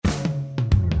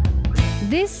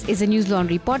This is a News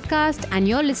Laundry podcast, and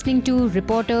you're listening to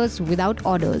Reporters Without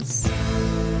Orders.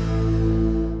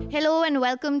 Hello and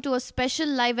welcome to a special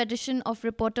live edition of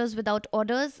Reporters Without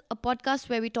Orders, a podcast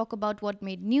where we talk about what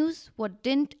made news, what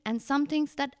didn't, and some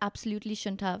things that absolutely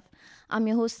shouldn't have. I'm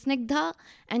your host Snigdha,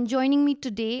 and joining me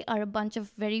today are a bunch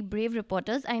of very brave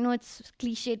reporters. I know it's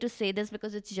cliche to say this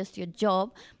because it's just your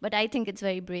job, but I think it's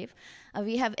very brave.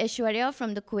 We have Aishwarya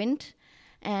from The Quint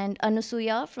and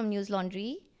Anusuya from News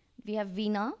Laundry. We have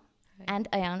Veena and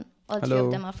Ayan. All three of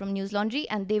them are from News Laundry,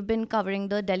 and they've been covering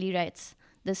the Delhi riots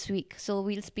this week. So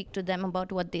we'll speak to them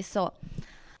about what they saw.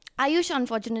 Ayush,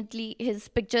 unfortunately, his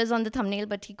picture is on the thumbnail,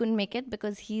 but he couldn't make it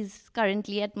because he's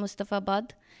currently at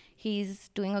Mustafabad. He's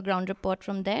doing a ground report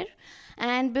from there.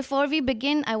 And before we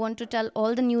begin, I want to tell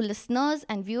all the new listeners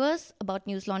and viewers about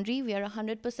News Laundry. We are a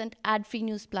 100% ad-free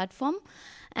news platform.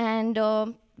 And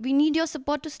we need your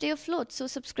support to stay afloat. So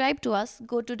subscribe to us.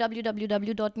 Go to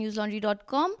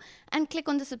www.newslaundry.com and click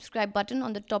on the subscribe button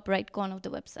on the top right corner of the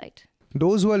website.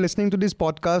 Those who are listening to this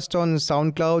podcast on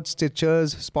SoundCloud,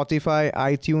 Stitchers, Spotify,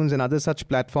 iTunes and other such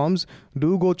platforms,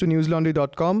 do go to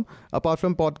newslaundry.com. Apart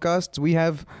from podcasts, we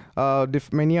have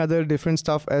many other different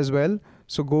stuff as well.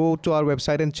 So go to our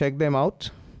website and check them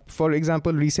out. For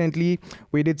example, recently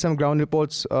we did some ground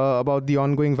reports about the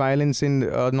ongoing violence in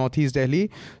Northeast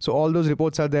Delhi. So all those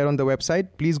reports are there on the website.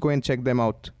 Please go and check them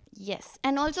out. Yes.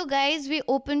 And also, guys, we're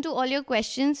open to all your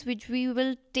questions, which we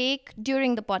will take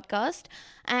during the podcast.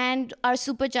 And our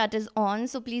super chat is on,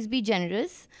 so please be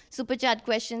generous. Super chat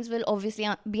questions will obviously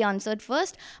be answered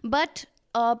first. But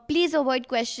please avoid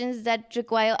questions that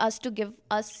require us to give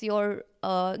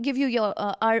you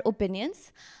our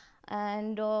opinions.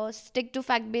 And stick to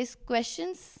fact-based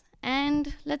questions.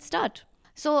 And let's start.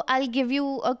 So I'll give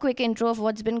you a quick intro of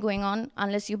what's been going on.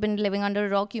 Unless you've been living under a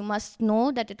rock, you must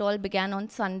know that it all began on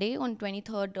Sunday, on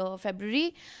 23rd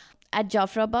February at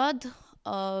Jafrabad.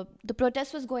 The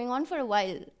protest was going on for a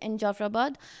while in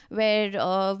Jafrabad,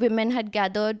 where women had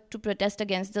gathered to protest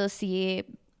against the CA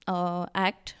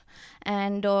Act.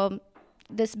 And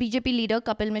this BJP leader,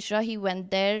 Kapil Mishra, he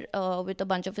went there with a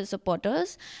bunch of his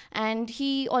supporters, and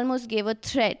he almost gave a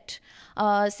threat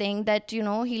saying that,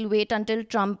 he'll wait until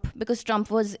Trump, because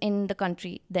Trump was in the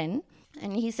country then,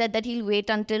 and he said that he'll wait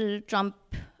until Trump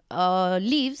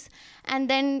leaves, and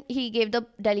then he gave the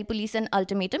Delhi police an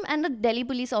ultimatum, and the Delhi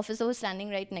police officer was standing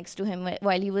right next to him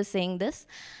while he was saying this,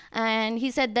 and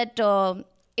he said that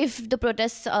if the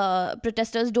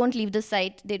protesters don't leave the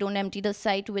site, they don't empty the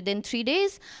site within 3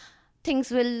 days,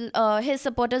 things will, his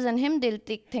supporters and him, they'll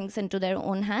take things into their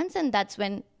own hands. And that's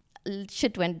when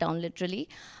shit went down, literally.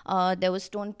 There was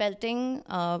stone pelting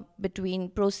between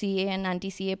pro-CA and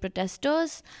anti-CA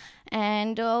protesters.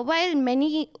 And while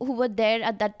many who were there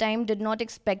at that time did not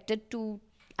expect it to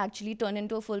actually turn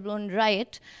into a full-blown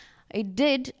riot, it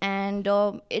did. And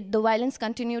the violence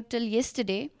continued till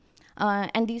yesterday.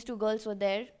 And these two girls were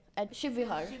there at Shiv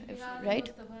Vihar,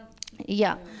 right?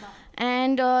 Yeah.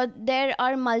 And there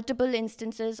are multiple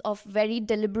instances of very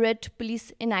deliberate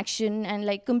police inaction and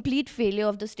complete failure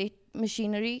of the state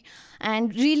machinery,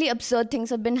 and really absurd things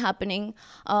have been happening.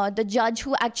 The judge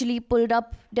who actually pulled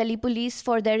up Delhi police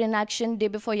for their inaction day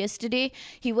before yesterday,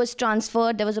 he was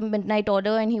transferred. There was a midnight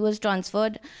order and he was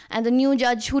transferred. And the new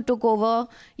judge who took over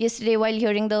yesterday while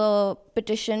hearing the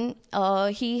petition,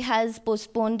 he has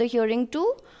postponed the hearing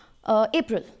to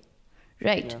April.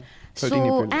 Right. Yeah.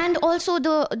 So, and also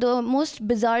the most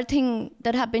bizarre thing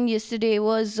that happened yesterday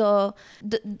was,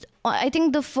 I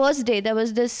think the first day there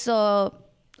was this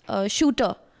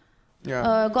shooter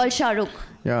called Shah Rukh.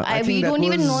 Yeah, we don't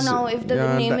even know now if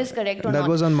the name is correct or not. That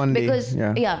was on Monday. Because,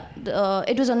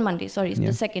 it was on Monday,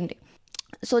 the second day.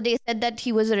 So they said that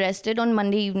he was arrested on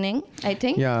Monday evening, I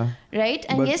think. Yeah. Right?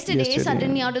 And yesterday,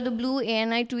 suddenly out of the blue,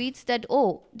 ANI tweets that,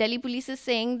 Delhi police is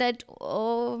saying that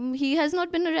he has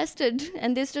not been arrested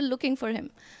and they're still looking for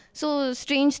him. So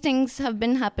strange things have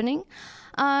been happening.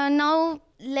 Now,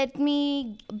 let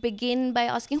me begin by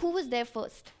asking, who was there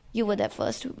first? You were there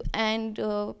first. And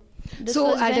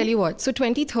so I'll tell you what. So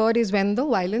 23rd is when the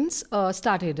violence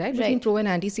started, right? Between pro and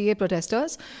anti-CA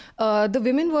protesters. The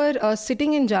women were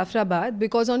sitting in Jafrabad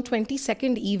because on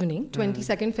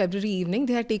 22nd February evening,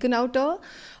 they had taken out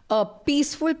a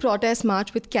peaceful protest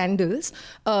march with candles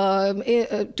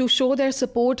to show their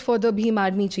support for the Bhim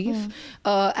Army chief.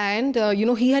 And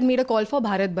he had made a call for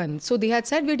Bharat Bandh. So they had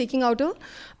said, we're taking out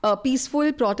a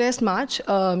peaceful protest march,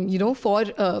 for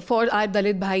our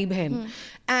Dalit Bhai Behin.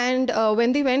 And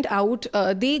when they went out,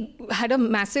 they had a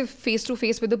massive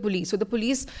face-to-face with the police. So the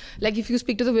police, like if you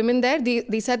speak to the women there,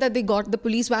 they said that they got the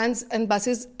police vans and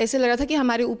buses, ऐसे लग रहा था कि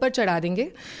हमारे ऊपर चढ़ा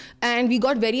देंगे. And we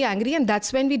got very angry, and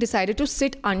that's when we decided to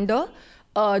sit under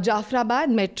Jafrabad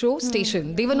metro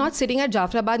station. They were not sitting at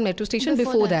Jafrabad metro station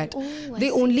before that. Oh, they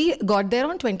only got there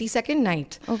on 22nd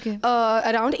night. Okay.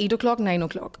 Around 8 o'clock, 9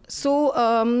 o'clock. So,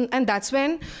 and that's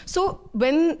when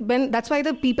that's why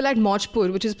the people at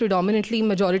Mojpur, which is predominantly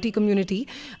majority community,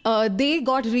 they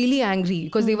got really angry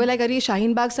because they were like, अरे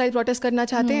Shaheen Bagh style protest करना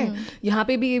चाहते हैं, यहाँ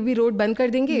पे भी ये भी road बंद कर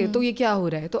देंगे, तो ये क्या हो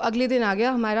रहा है? तो अगले दिन आ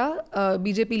गया हमारा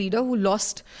BJP leader who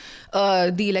lost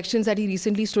the elections that he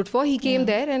recently stood for. He came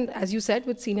there, and as you said,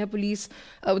 with senior police,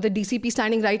 with the DCP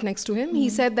standing right next to him, he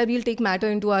said that we'll take matter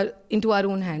into our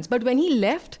own hands. But when he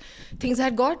left, things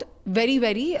had got very,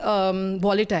 very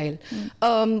volatile.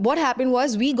 What happened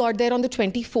was we got there on the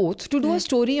 24th to do a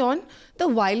story on the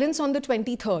violence on the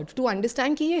 23rd to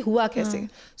understand कि ये हुआ कैसे.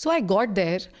 So I got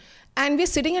there. And we're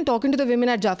sitting and talking to the women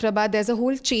at Jafrabad. There's a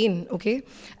whole chain, okay?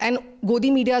 And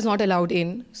Godi media is not allowed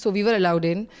in. So we were allowed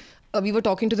in. We were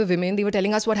talking to the women. They were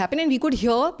telling us what happened. And we could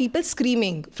hear people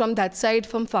screaming from that side,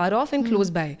 from far off and close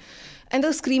by. And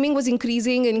the screaming was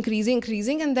increasing.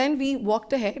 And then we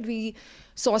walked ahead. We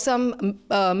saw some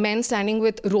men standing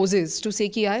with roses to say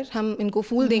कि यार हम इनको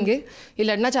फूल देंगे, ये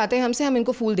लड़ना चाहते हैं हमसे, हम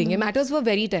इनको फूल देंगे. Matters were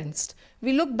very tensed.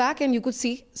 We looked back and you could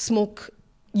see smoke.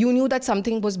 You knew that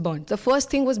something was burnt. The first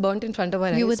thing was burnt in front of our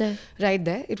eyes. You were there. Right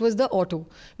there. It was the auto.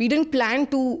 We didn't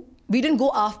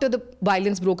go after the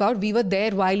violence broke out. We were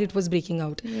there while it was breaking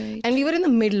out. Right. And we were in the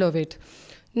middle of it.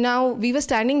 Now, we were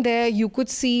standing there. You could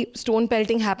see stone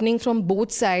pelting happening from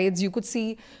both sides. You could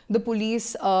see the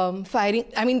police firing.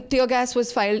 I mean, tear gas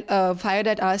was fired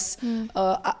at us.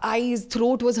 Eyes,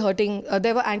 throat was hurting.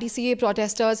 There were anti-CA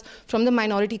protesters from the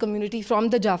minority community, from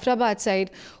the Jafrabad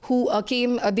side, who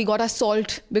came. They got us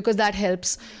salt because that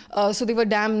helps. So they were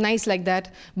damn nice like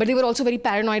that. But they were also very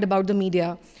paranoid about the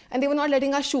media. And they were not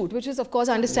letting us shoot, which is, of course,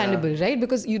 understandable, right?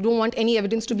 Because you don't want any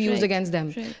evidence to be used against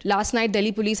them. Right. Last night,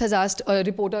 Delhi police has asked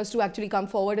reporters to actually come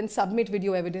forward and submit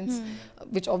video evidence,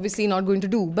 which obviously not going to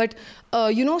do. But,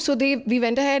 so we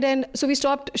went ahead and so we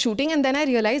stopped shooting. And then I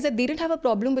realized that they didn't have a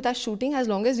problem with us shooting as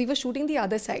long as we were shooting the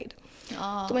other side.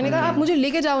 तो मैंने कहा आप मुझे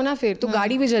लेके जाओ ना फिर. तो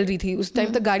गाड़ी भी जल रही थी उस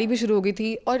टाइम तक, गाड़ी भी शुरू हो गई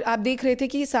थी. और आप देख रहे थे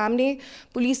कि सामने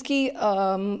पुलिस की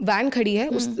वैन खड़ी है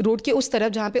उस रोड के उस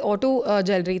तरफ जहाँ पे ऑटो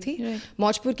जल रही थी,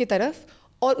 मौजपुर की तरफ,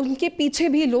 और उनके पीछे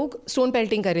भी लोग स्टोन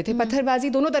पेल्टिंग कर रहे थे. पत्थरबाजी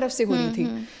दोनों तरफ से हो रही थी.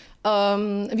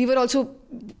 We were also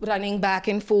running back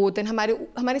and forth, and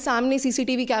हमारे सामने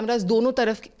CCTV कैमरास दोनों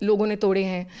तरफ लोगों ने तोड़े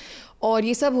हैं और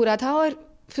ये सब हो रहा था. और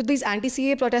so these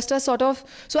anti-CA protesters sort of,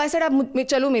 so I said,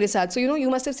 chalo mere saath. So, you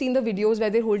must have seen the videos where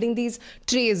they're holding these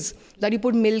trays that you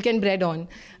put milk and bread on.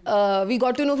 We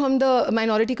got to know from the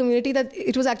minority community that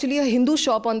it was actually a Hindu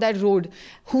shop on that road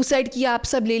who said कि आप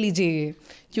सब ले लीजिए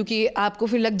क्योंकि आपको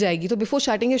फिर लग जाएगी. So before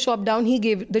shutting his shop down, he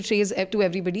gave the trays to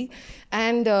everybody.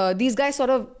 And these guys sort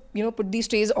of, put these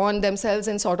trays on themselves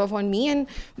and sort of on me. And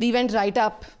we went right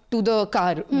up to the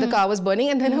car. The car was burning.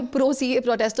 And then a pro-CA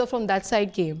protester from that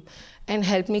side came and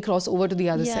helped me cross over to the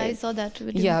other side. Yeah, I saw that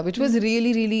video. Yeah, which was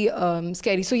really, really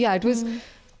scary. So yeah, it was.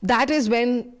 That is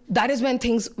when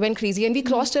things went crazy, and we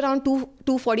crossed around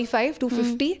 2:45,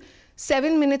 2:50.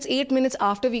 8 minutes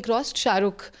after we crossed,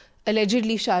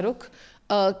 allegedly Shahrukh,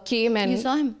 came and... You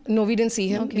saw him? No, we didn't see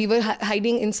him. Okay. We were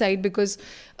hiding inside because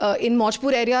in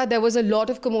Mojpur area there was a lot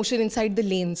of commotion inside the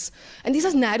lanes, and these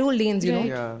are narrow lanes, you know.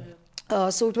 Yeah.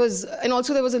 So it was, and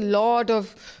also there was a lot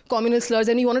of communal slurs,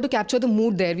 and we wanted to capture the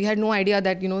mood there. We had no idea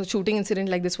that, shooting incident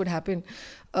like this would happen.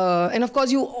 And of course,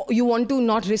 you want to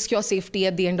not risk your safety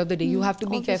at the end of the day. You have to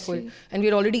be careful. And we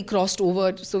had already crossed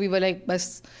over, so we were like,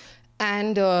 bas.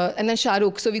 And then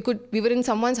Shahrukh. So we were in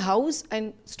someone's house,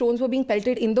 and stones were being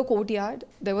pelted in the courtyard.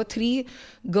 There were 3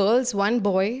 girls, 1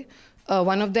 boy.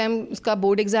 One of them, uska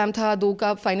board exam tha, 2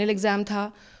 ka final exam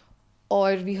tha.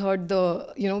 Or we heard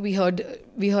the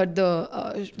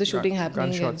shooting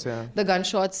happening. Gunshots, yeah. The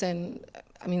gunshots, and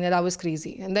I mean that was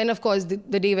crazy. And then of course the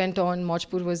day went on.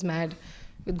 Mojpur was mad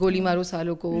with Goli Maro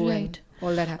Salo ko and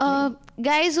all that happening.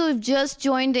 Guys who've just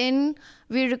joined in,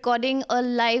 we're recording a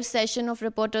live session of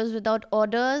Reporters Without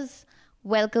Orders.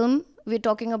 Welcome. We're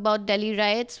talking about Delhi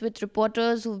riots with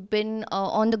reporters who've been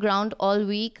on the ground all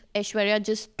week. Aishwarya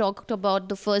just talked about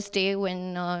the first day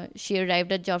when she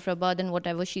arrived at Jafrabad and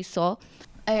whatever she saw.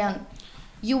 Ayan,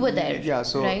 you were there, yeah,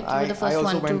 so right? You were the first I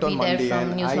also one went to on be Monday, there from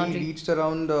and News I Laundry. reached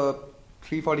around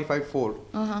 3:45, 4.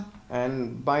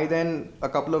 And by then, a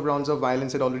couple of rounds of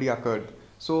violence had already occurred.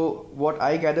 So what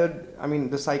I gathered, I mean,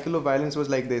 the cycle of violence was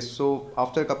like this. So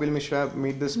after Kapil Mishra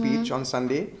made the speech on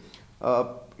Sunday,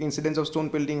 incidents of stone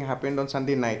pelting happened on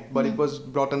Sunday night, but it was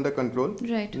brought under control.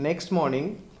 Right. Next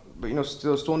morning,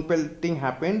 stone pelting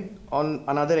happened on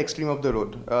another extreme of the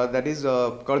road, that is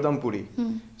Kardampuri.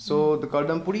 So the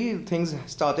Kardampuri things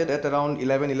started at around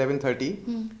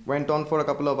 11:30, went on for a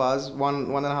couple of hours,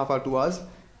 1.5 hours, 2 hours.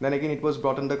 Then again it was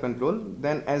brought under control.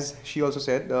 Then, as she also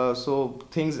said, so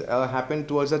things happened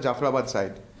towards the Jafrabad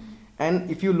side.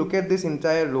 And if you look at this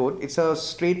entire road, it's a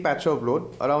straight patch of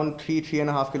road around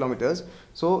 3.5 kilometers.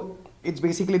 So it's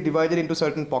basically divided into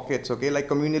certain pockets, okay, like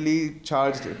communally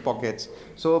charged pockets.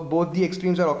 So both the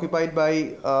extremes are occupied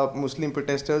by Muslim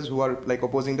protesters who are like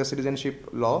opposing the citizenship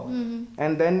law.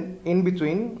 And then in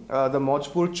between the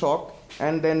Mojpur Chowk,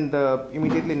 and then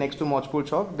immediately next to Mojpur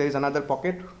Chowk, there is another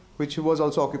pocket which was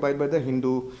also occupied by the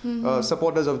Hindu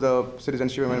supporters of the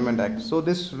Citizenship Amendment Act. So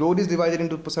this road is divided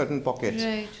into certain pockets.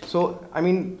 Right. So, I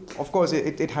mean, of course,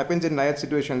 it happens in riot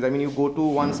situations. I mean, you go to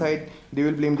one side, they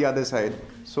will blame the other side.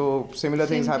 So similar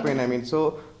things happen. I mean,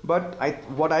 so, but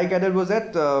what I gathered was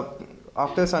that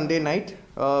after Sunday night,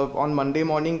 on Monday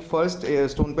morning, first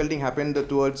stone pelting happened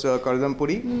towards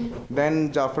Kardampuri,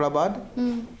 then Jafrabad,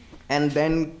 and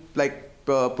then like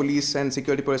police and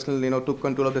security personnel, took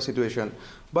control of the situation.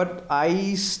 But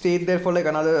I stayed there for like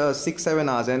another 6-7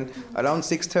 hours, and around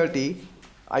 6:30,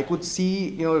 I could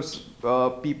see,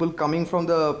 people coming from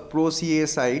the pro-CA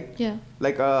side,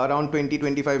 like around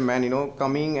 20-25 men,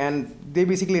 coming, and they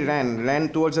basically ran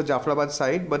towards the Jafrabad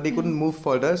side, but they couldn't move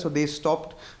further, so they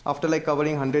stopped after like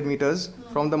covering 100 meters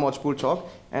from the Mojpur Chowk,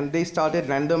 and they started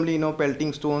randomly,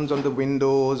 pelting stones on the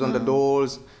windows, on the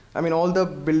doors. I mean, all the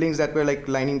buildings that were like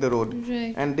lining the road.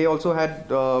 Right. And they also had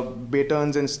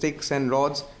batons and sticks and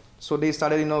rods. So they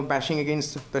started, bashing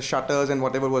against the shutters and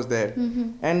whatever was there.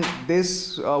 And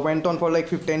this went on for like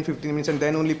 10-15 minutes, and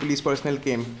then only police personnel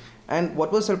came. And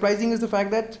what was surprising is the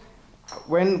fact that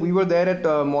when we were there at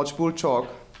Mojpur Chowk,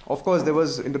 of course, there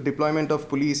was the deployment of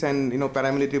police and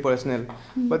paramilitary personnel.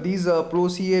 But these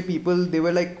pro-CA people, they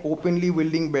were like openly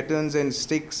wielding batons and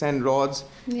sticks and rods.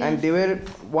 And they were,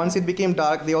 once it became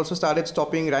dark, they also started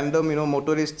stopping random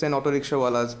motorists and auto rickshaw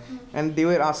walas. And they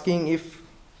were asking if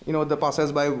the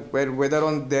passers-by were whether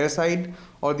on their side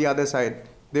or the other side.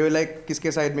 They were like,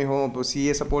 kiske side mein ho,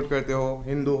 CA support karte ho,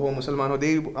 Hindu ho, Musliman ho.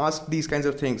 They asked these kinds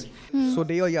of things. So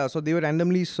they were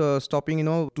randomly stopping,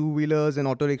 two-wheelers and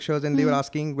auto rickshaws, and they were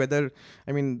asking whether,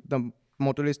 the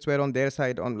motorists were on their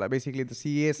side, on basically the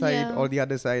CA side or the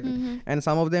other side. And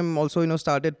some of them also,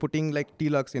 started putting like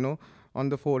tilaks, on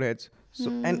the foreheads. So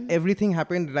and everything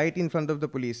happened right in front of the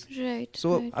police. Right.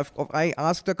 So right. I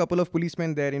asked a couple of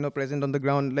policemen there, present on the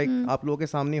ground, like, आप लोगों के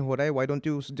सामने हो रहा है, why don't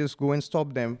you just go and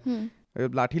stop them?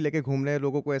 लाठी लेके घूम रहे हैं,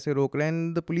 लोगों को ऐसे रोक रहे हैं.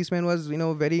 And the policeman was,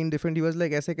 very indifferent. He was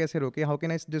like, ऐसे कैसे रोके? How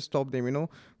can I just stop them?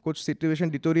 कुछ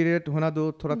situation deteriorate होना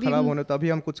दो, थोड़ा खराब होने, तभी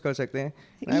हम कुछ कर सकते हैं.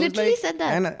 Literally said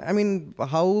that. And I mean,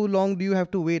 how long do you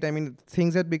have to wait? I mean,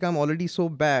 things had become already so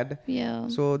bad. Yeah.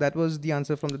 So that was the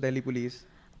answer from the Delhi police.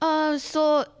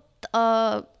 So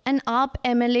an AAP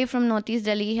MLA from Northeast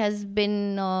Delhi has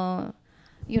been,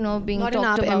 being Not talked an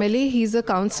AAP about. MLA, he's a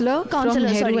councillor from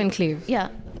Nehru Enclave. Yeah,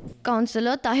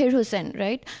 Councillor Tahir Hussain,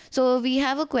 right? So we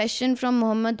have a question from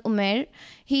Muhammad Umair.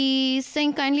 He's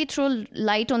saying, kindly throw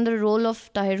light on the role of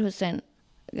Tahir Hussain.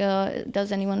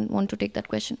 Does anyone want to take that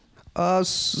question?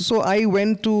 So I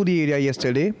went to the area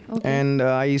yesterday, and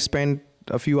I spent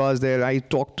a few hours there. I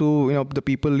talked to the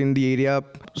people in the area.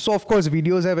 So of course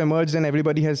videos have emerged and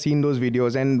everybody has seen those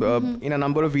videos, and in a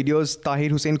number of videos Tahir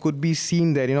Hussain could be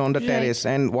seen there on the terrace,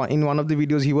 and in one of the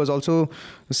videos he was also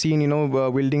seen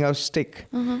wielding a stick.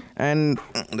 And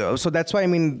so that's why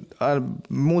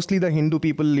mostly the Hindu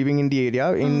people living in the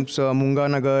area in Munga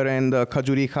Nagar and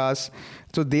Khajuri Khas,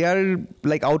 so they are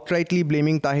like outrightly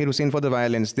blaming Tahir Hussain for the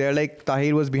violence. They are like,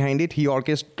 Tahir was behind it. He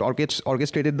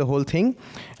orchestrated the whole thing,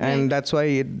 and that's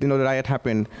why the riot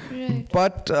happened. Right.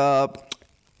 But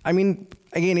again,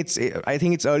 I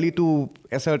think it's early to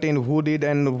ascertain who did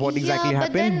and what exactly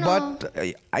happened. But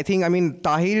I think,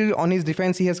 Tahir, on his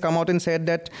defense, he has come out and said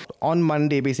that on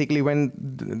Monday, basically when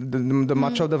the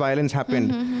much of the violence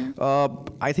happened,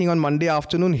 I think on Monday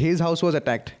afternoon, his house was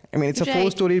attacked. It's a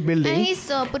 4-story building. And he's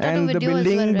put out and a the video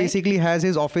building as well, right? basically has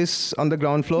his office on the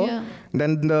ground floor. Yeah.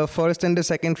 Then the first and the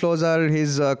second floors are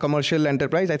his commercial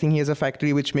enterprise. I think he has a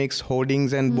factory which makes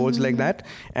hoardings and boards like that.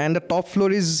 And the top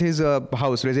floor is his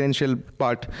house, residential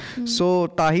part. So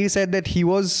Tahir said that he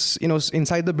was,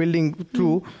 inside the building,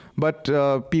 true. But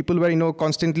people were,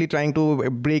 constantly trying to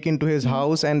break into his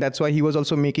house, and that's why he was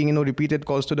also making, repeated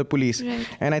calls to the police. Right.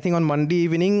 And I think on Monday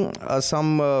evening,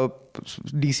 some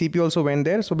DCP also went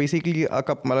there. So basically,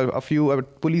 a few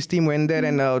police team went there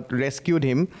and rescued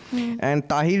him. And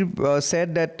Tahir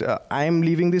said that I am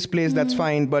leaving this place. That's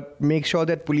fine, but make sure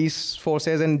that police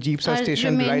forces and jeeps are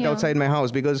stationed right outside my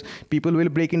house, because people will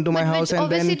break into my house. And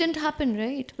obviously then didn't happen,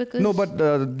 right? Because no, but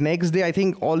next day, I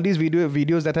think all these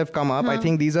videos that have come up, I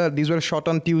think these were shot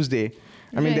on Tuesday.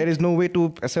 I mean, there is no way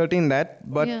to ascertain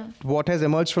that, but what has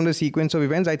emerged from the sequence of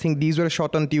events, I think these were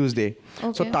shot on Tuesday.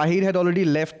 Okay. So Tahir had already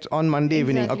left on Monday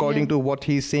evening, according to what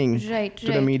he's saying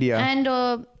to the media. And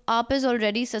AAP has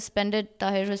already suspended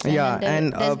Tahir Hussain. Yeah,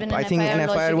 and I think an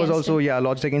FIR was also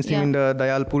lodged against him in the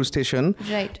Dayalpur station.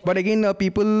 Right. But again,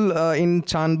 people in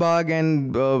Chandbagh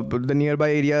and the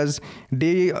nearby areas,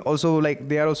 they are also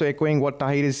echoing what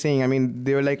Tahir is saying. I mean,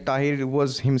 they were like, Tahir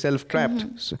was himself trapped.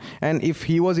 So, and if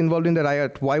he was involved in the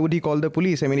riot, why would he call the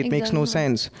police? I mean, it makes no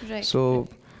sense. Right. So...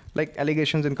 like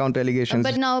allegations and counter allegations.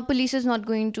 But now police is not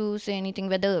going to say anything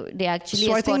whether they actually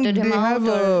escorted him out,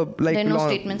 or there are no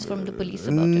statements from the police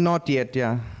about it. Not yet,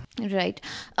 yeah. Right.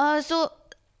 So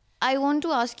I want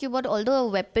to ask you about all the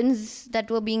weapons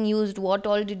that were being used. What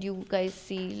all did you guys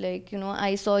see? Like,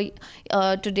 I saw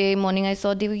today morning, I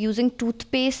saw they were using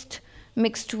toothpaste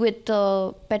mixed with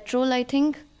petrol, I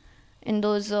think, in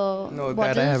those bottles.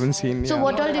 That I haven't seen. So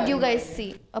what all did you guys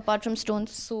see apart from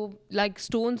stones? So like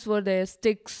stones were there,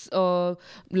 sticks,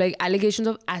 like allegations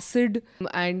of acid,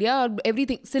 and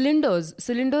everything.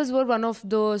 Cylinders were one of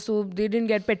the, so they didn't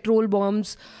get petrol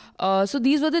bombs. So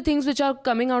these were the things which are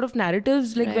coming out of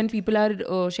narratives, like when people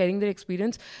are sharing their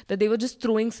experience, that they were just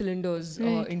throwing cylinders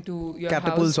into your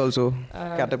catapults house. Also.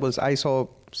 Catapults. I saw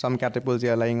some catapults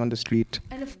lying on the street.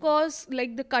 And of course,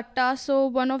 like the katta, so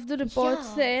one of the reports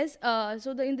says,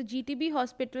 in the GTB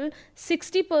hospital,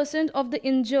 60% of the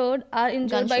injured are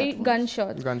injured by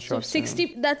gunshots. So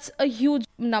 60, that's a huge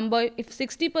number. If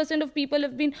 60% of people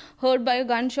have been hurt by a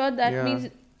gunshot, that means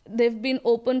they've been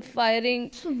open firing.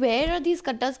 So where are these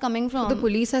kattas coming from? The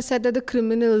police has said that the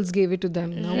criminals gave it to them.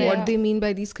 Now, what they mean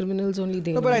by these criminals, only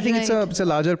they know. But I think it's a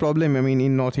larger problem. I mean,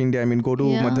 in North India, go to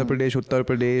Madhya Pradesh, Uttar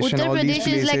Pradesh, and all these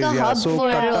places. Is like a hub so for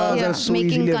kattas are so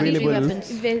making easily country available.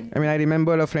 weapons. I mean, I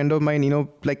remember a friend of mine,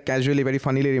 like casually, very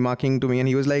funnily remarking to me, and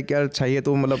he was like, "Yaar, chahiye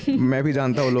to, main bhi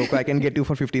janta hu log ko. I can get you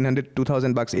for $1,500,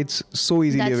 $2,000. It's so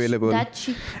easily available." That's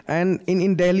cheap. And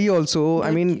in Delhi also,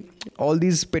 I mean, all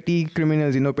these petty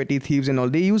criminals, petty thieves and all,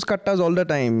 they use kattas all the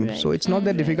time. Right. So it's not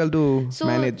that difficult to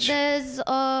manage. So there's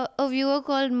a viewer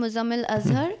called Muzammil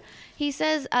Azhar. He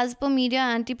says, as per media,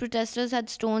 anti-protesters had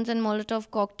stones and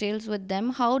Molotov cocktails with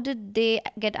them. How did they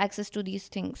get access to these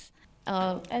things?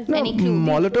 Any clue?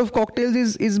 Molotov cocktails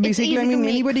is basically,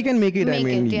 anybody can make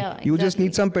it. You just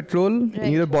need some petrol, you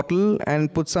need a bottle,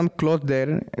 and put some cloth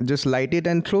there. Just light it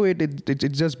and throw it.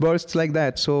 It just bursts like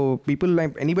that. So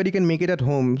anybody can make it at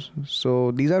home.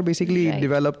 So these are basically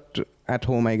developed at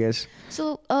home, I guess.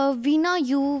 So, Veena,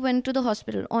 you went to the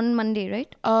hospital on Monday,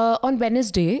 right? On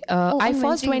Wednesday. I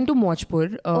first went to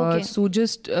Mochpur. So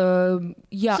just, So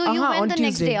you went on the Tuesday.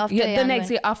 Next day after the next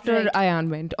day after Ayan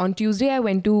went. On Tuesday, I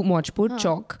went to Mochpur,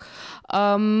 Chowk.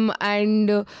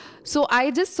 So I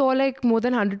just saw like more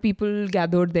than 100 people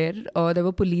gathered there. There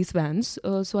were police vans.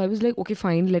 So I was like, okay,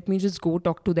 fine, let me just go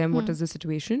talk to them. What is the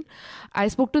situation? I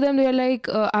spoke to them. They were like,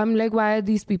 I'm like, why are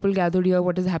these people gathered here?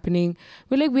 What is happening?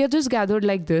 We're like, we are just gathered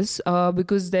like this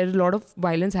because there's a lot of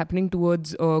violence happening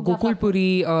towards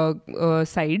Gokulpuri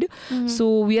side.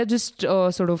 So we are just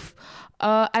sort of...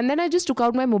 and then I just took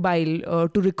out my mobile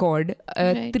to record.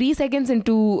 3 seconds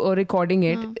into recording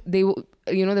it, they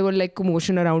were like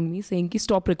commotion around me saying,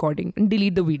 stop recording and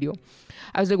delete the video.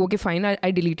 I was like, okay, fine.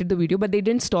 I deleted the video, but they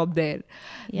didn't stop there.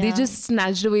 Yeah. They just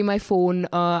snatched away my phone.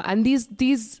 And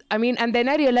and then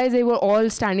I realized they were all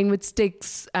standing with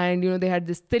sticks and, they had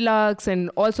this tilaks and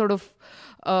all sort of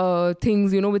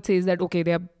things, which says that, okay,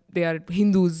 they are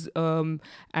Hindus and,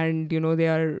 they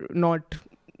are not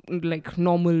like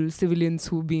normal civilians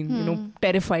who've been,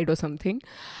 terrified or something.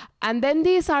 And then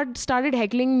they started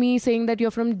heckling me, saying that you're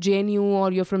from JNU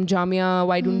or you're from Jamia.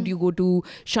 Why don't you go to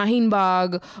Shaheen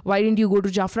Bagh? Why didn't you go to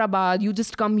Jafrabad? You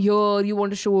just come here. You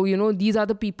want to show, these are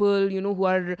the people, who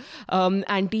are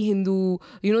anti-Hindu.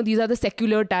 These are the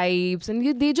secular types.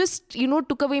 And they just,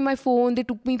 took away my phone. They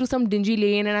took me to some dingy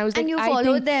lane. And I was like, and you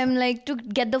followed them like to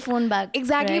get the phone back.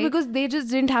 Exactly, right? Because they just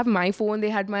didn't have my phone.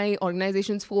 They had my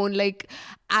organization's phone.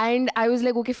 And I was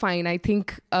like, okay, fine. I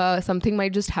think something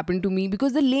might just happen to me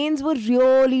because the lanes VPNs were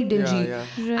really dingy. Right.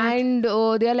 And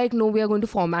they are like, no, we are going to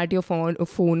format your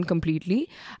phone completely.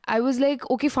 I was like,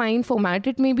 okay, fine, format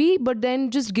it maybe, but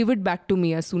then just give it back to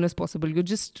me as soon as possible.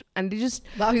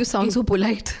 Wow, you sound so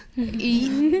polite.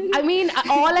 I mean,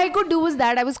 all I could do was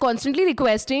that I was constantly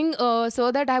requesting,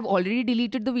 sir, that I've already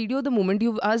deleted the video the moment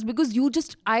you've asked, because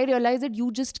I realized that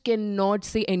you just cannot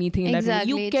say anything in that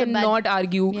video. You cannot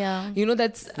argue. Yeah. You know,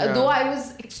 though I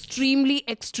was extremely,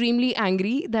 extremely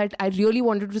angry that I really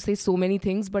wanted to say so many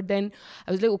things, but then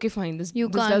I was like, okay, fine, this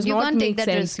does not make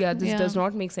sense. Yeah, this does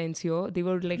not make sense here. They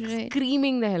were like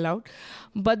screaming the hell out.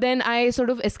 But then I sort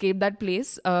of escaped that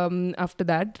place after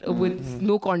that with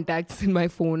no contacts in my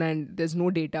phone and there's no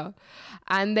data.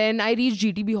 And then I reached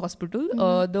GTB hospital.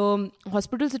 The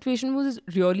hospital situation was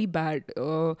really bad.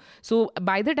 So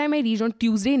by the time I reached on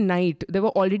Tuesday night, there were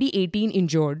already 18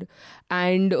 injured.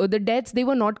 And the deaths, they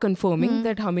were not confirming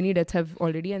that how many deaths have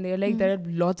already. And they are like, there are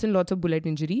lots and lots of bullet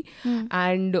injury.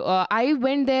 And I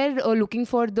went there looking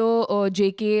for the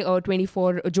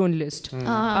JK24 journalist.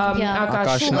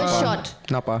 Akash, who was shot.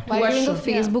 Napa. Why doing a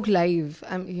Facebook Live?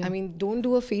 I mean, don't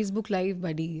do a Facebook Live,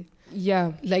 buddy.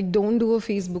 Yeah. Like, don't do a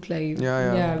Facebook Live.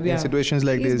 Yeah. In situations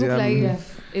like Facebook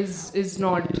this, Live is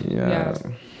not.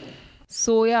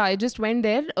 So I just went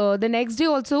there. The next day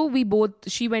also,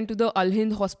 she went to the Al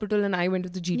Hind hospital and I went to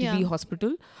the GTB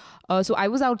hospital. So I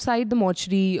was outside the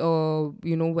mortuary,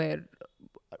 where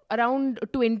around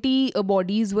 20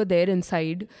 bodies were there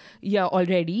inside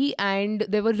already, and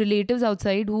there were relatives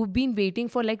outside who've been waiting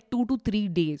for like 2 to 3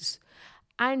 days.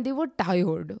 And they were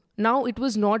tired. Now it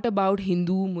was not about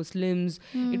Hindu, Muslims.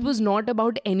 It was not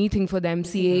about anything for them.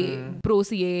 CA,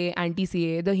 pro-CA,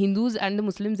 anti-CA. The Hindus and the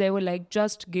Muslims, they were like,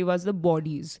 just give us the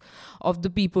bodies of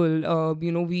the people.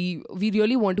 We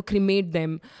really want to cremate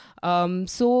them. And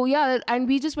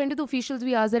we just went to the officials.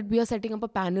 We asked that we are setting up a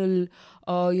panel.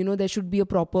 There should be a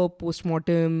proper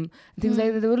post-mortem. Things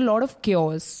like that. There were a lot of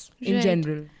chaos in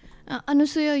general.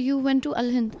 Anusuya, you went to Al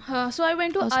Hind. So I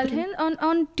went to Al Hind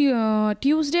on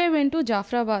Tuesday. I went to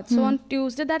Jafrabad. So on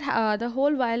Tuesday, that the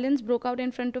whole violence broke out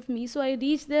in front of me. So I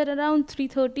reached there around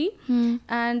 3:30,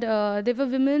 and there were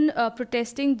women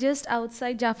protesting just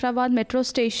outside Jafrabad metro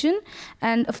station.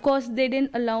 And of course, they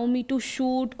didn't allow me to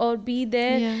shoot or be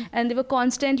there. And they were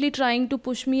constantly trying to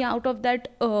push me out of that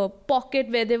pocket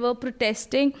where they were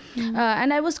protesting.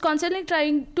 And I was constantly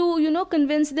trying to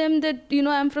convince them that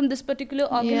I'm from this particular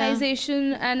organization.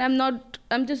 And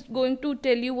I'm just going to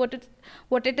tell you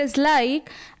what it is like.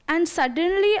 And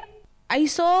suddenly I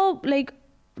saw like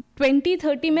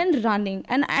 20-30 men running,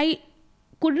 and I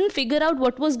couldn't figure out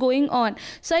what was going on.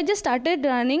 So I just started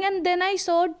running, and then I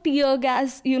saw tear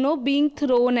gas being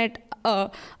thrown at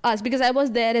us, because I was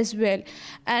there as well.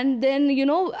 And then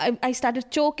I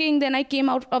started choking. Then I came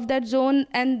out of that zone,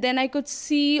 and then I could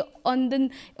see on the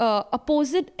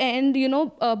opposite end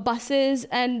buses,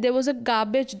 and there was a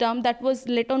garbage dump that was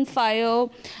lit on fire,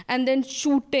 and then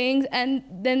shootings, and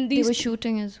then they were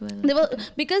shooting as well. They were,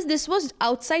 because this was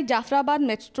outside Jafrabad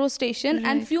metro station,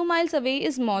 and few miles away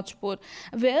is Mojpur,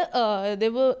 where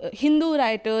there were Hindu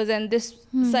rioters, and this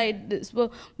side this were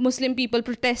Muslim people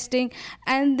protesting.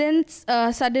 And then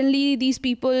suddenly these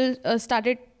people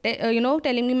started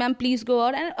telling me, ma'am, please go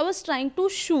out. And I was trying to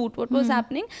shoot what was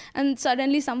happening, and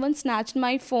suddenly someone snatched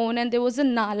my phone, and there was a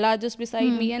nala just beside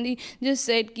me, and he just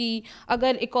said ki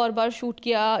agar ek aur baar shoot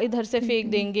kiya, idhar se fek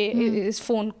denge is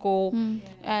phone ko,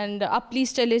 and aap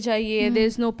please chale jaiye,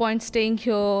 there's no point staying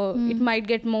here, it might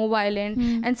get more violent.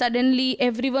 And suddenly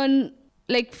everyone,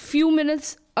 like few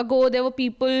minutes ago, there were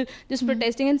people just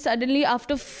protesting, and suddenly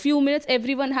after few minutes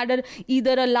everyone had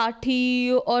either a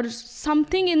lathi or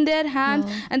something in their hand.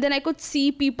 And then I could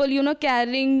see people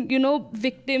carrying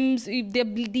victims. If they're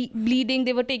bleeding,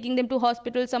 they were taking them to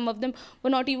hospital. Some of them were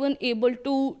not even able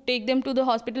to take them to the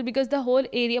hospital because the whole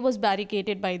area was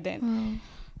barricaded by then.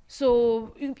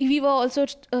 So we were also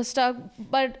stuck,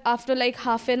 but after like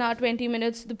half an hour, 20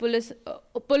 minutes, the police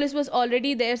was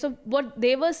already there. So what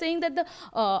they were saying that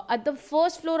at the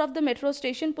first floor of the metro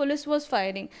station, police was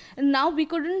firing, and now we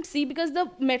couldn't see because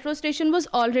the metro station was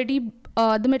already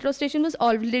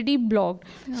blocked.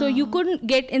 So you couldn't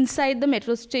get inside the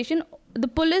metro station. The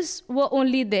police were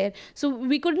only there, so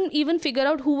we couldn't even figure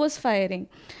out who was firing.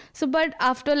 So, but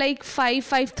after like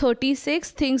 5:36,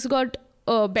 things got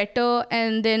better,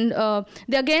 and then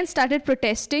they again started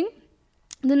protesting.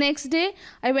 The next day,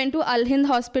 I went to Al Hind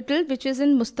Hospital, which is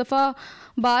in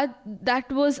Mustafabad.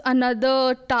 That was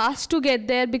another task to get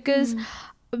there, because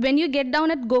when you get down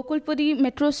at Gokulpuri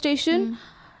metro station,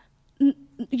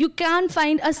 you can't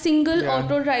find a single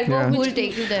auto driver who will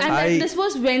take you there. And this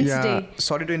was Wednesday.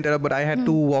 Sorry to interrupt, but I had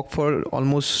to walk for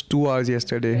almost 2 hours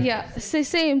yesterday. Yeah,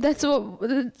 same. That's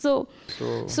and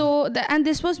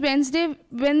this was Wednesday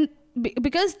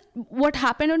because what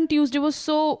happened on Tuesday was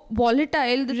so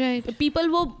volatile.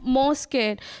 People were more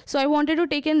scared. So I wanted to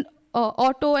take an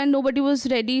auto and nobody was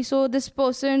ready. So this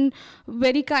person,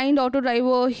 very kind auto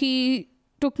driver, he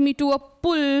took me to a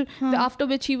pool, after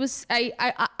which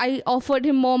I offered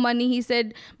him more money. He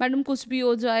said, "Madam, kuch bhi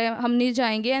ho jaye, hum nahi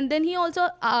jayenge." And then he also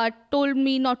told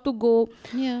me not to go.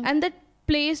 Yeah. And that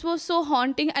place was so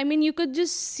haunting. I mean, you could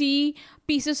just see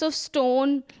pieces of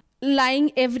stone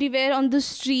lying everywhere on the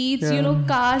streets,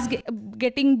 cars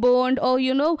getting burned, or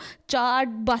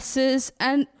charred buses,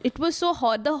 and it was so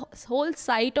hot. The whole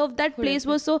sight of that place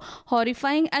was so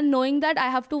horrifying, and knowing that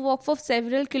I have to walk for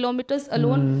several kilometers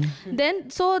alone. Then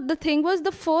so the thing was,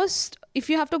 the first, if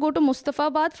you have to go to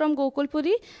Mustafabad from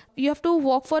Gokulpuri, you have to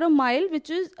walk for a mile,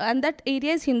 and that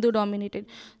area is Hindu dominated.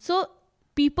 So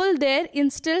people there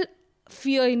instill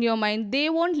fear in your mind. They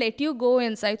won't let you go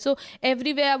inside. So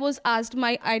everywhere I was asked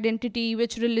my identity,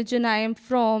 which religion I am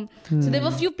from. So there were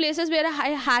a few places where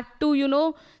I had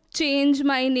to, change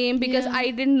my name because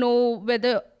I didn't know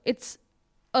whether it's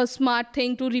a smart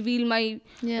thing to reveal my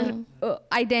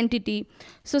identity.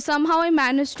 So somehow I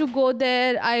managed to go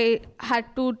there. I had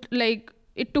to,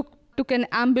 it took an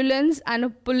ambulance and a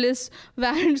police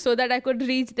van so that I could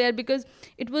reach there, because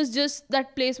it was just,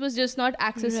 that place was just not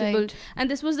accessible. Right. And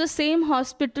this was the same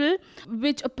hospital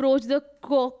which approached the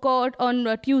court on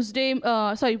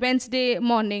Wednesday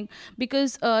morning,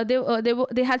 because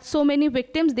they had so many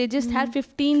victims. They just had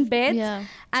 15 beds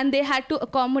and they had to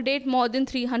accommodate more than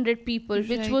 300 people,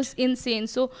 which was insane.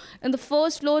 So in the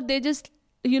first floor, they just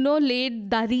laid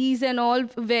daris and all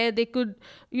where they could,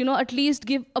 at least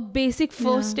give a basic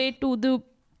first aid to the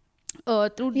these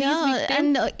victims.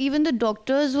 And even the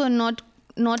doctors were not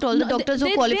all the doctors were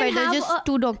qualified. There are just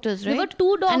 2 doctors, right? There were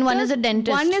 2 doctors. And one is a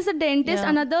dentist.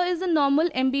 Another is a normal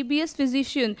MBBS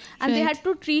physician. And they had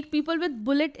to treat people with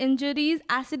bullet injuries,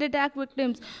 acid attack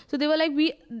victims. So they were like,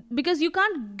 because you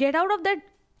can't get out of that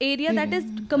area that is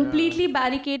completely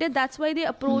barricaded. That's why they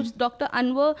approached Dr.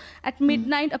 Anwar at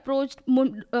midnight, approached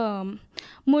Murlidhar,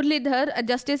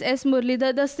 Justice S.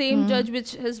 Murlidhar, the same judge who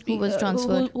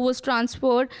was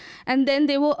transferred. And then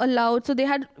they were allowed. So they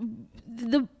had,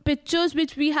 the pictures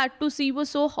which we had to see were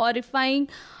so horrifying.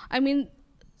 I mean,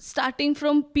 starting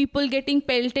from people getting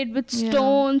pelted with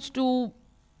stones to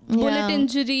bullet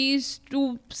injuries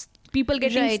to people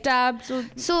getting stabbed.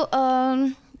 So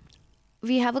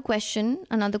we have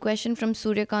another question from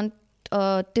Suryakant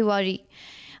Tiwari.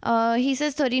 He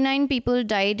says 39 people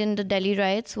died in the Delhi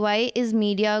riots. Why is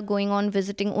media going on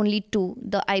visiting only 2,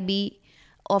 the IB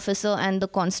officer and the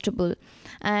constable?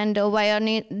 And why are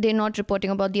they not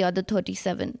reporting about the other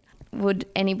 37? Would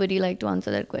anybody like to answer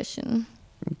that question?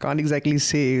 Can't exactly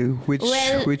say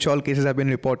which all cases have been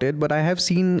reported, but I have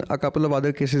seen a couple of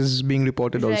other cases being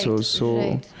reported also.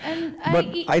 So, but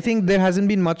I think there hasn't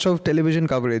been much of television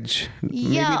coverage.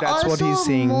 Maybe that's what he's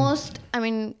saying.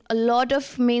 A lot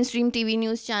of mainstream TV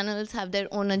news channels have their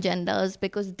own agendas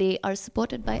because they are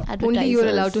supported by advertisers. Only you're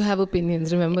allowed to have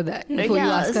opinions. Remember that before you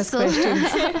ask us questions.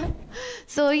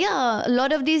 So a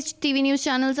lot of these TV news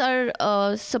channels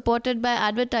are supported by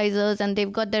advertisers, and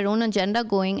they've got their own agenda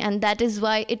going, and that is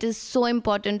why it is so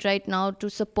important right now to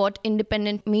support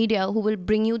independent media who will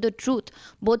bring you the truth,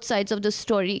 both sides of the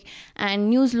story. And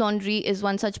News Laundry is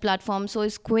one such platform. So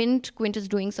is Quint. Quint is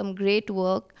doing some great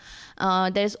work.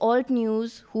 There's Alt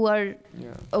News, who are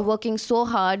working so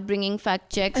hard, bringing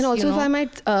fact checks. And also, if I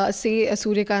might say,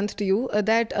 Suryakant, to you,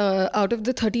 that out of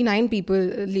the 39 people,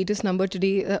 latest number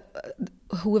today,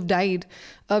 who have died,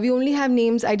 we only have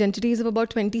names, identities of about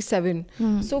 27.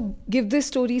 So give this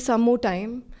story some more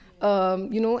time.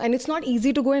 And it's not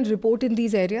easy to go and report in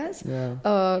these areas.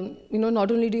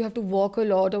 Not only do you have to walk a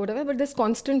lot or whatever, but there's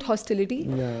constant hostility.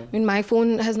 I mean, my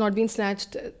phone has not been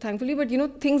snatched, thankfully, but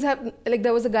things have, like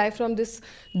there was a guy from this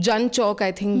Jan Chowk,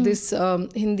 I think, this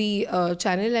Hindi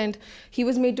channel, and he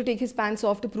was made to take his pants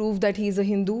off to prove that he's a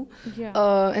Hindu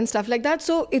and stuff like that.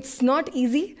 So it's not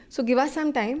easy. So give us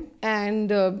some time,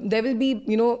 and there will be,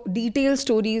 detailed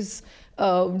stories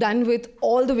done with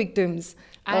all the victims.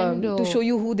 To show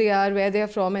you who they are, where they are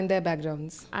from, and their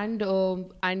backgrounds. And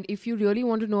if you really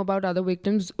want to know about other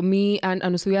victims, me and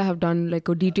Anusuya have done like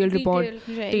a detailed report,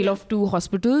 Tale of Two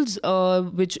Hospitals,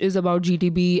 which is about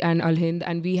GTB and Al Hind,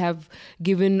 and we have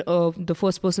given the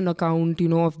first person account,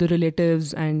 of the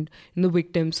relatives and the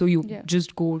victims. So you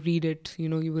just go read it.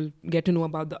 You will get to know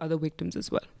about the other victims as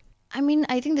well. I mean,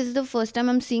 I think this is the first time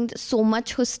I'm seeing so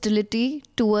much hostility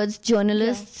towards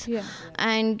journalists. Yeah.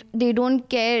 And they don't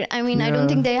care. I mean, I don't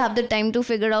think they have the time to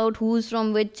figure out who's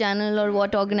from which channel or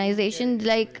what organization.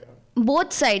 Like,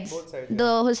 both sides.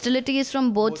 The hostility is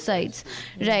from both sides,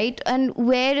 right? And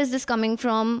where is this coming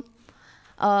from?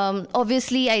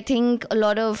 Obviously, I think a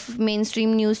lot of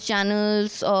mainstream news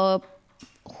channels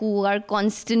who are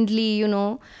constantly,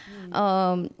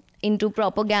 into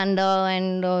propaganda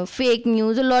and fake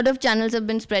news. A lot of channels have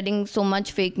been spreading so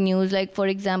much fake news. Like, for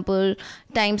example,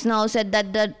 Times Now said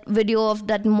that that video of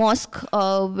that mosque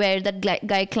where that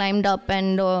guy climbed up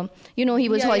and, he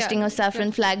was hoisting a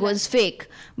saffron flag was fake.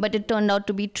 But it turned out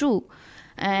to be true.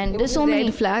 And there's so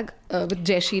many... flag with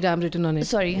Jai Shri Ram written on it.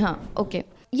 Sorry, okay.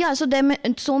 Yeah, so there are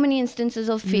so many instances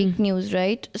of fake news,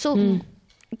 right? So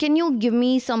can you give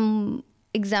me some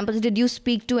examples? Did you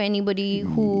speak to anybody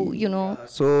who,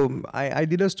 So I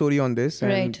did a story on this,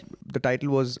 and right. the title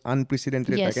was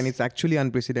Unprecedented Yes. Attack, and it's actually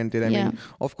unprecedented. I mean,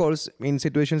 of course, in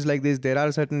situations like this, there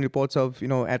are certain reports of,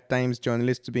 at times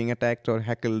journalists being attacked or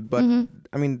heckled. But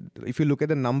I mean, if you look at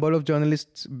the number of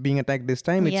journalists being attacked this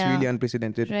time, it's really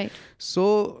unprecedented. Right.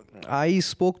 So I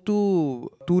spoke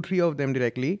to 2-3 of them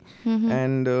directly,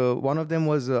 and one of them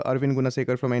was Arvind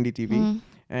Gunasekar from NDTV.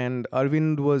 And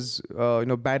Arvind was,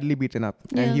 badly beaten up.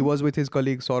 And he was with his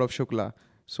colleague Saurav Shukla.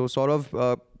 So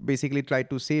Saurav basically tried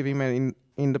to save him, and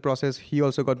in the process, he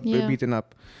also got beaten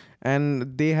up.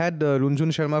 And they had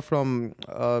Runjhun Sharma from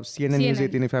CNN News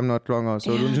 18, if I'm not wrong.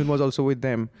 Also, Runjhun was also with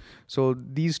them. So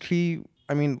these 3,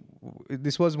 I mean,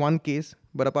 this was one case,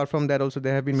 but apart from that, also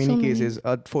there have been many cases.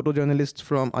 A photojournalist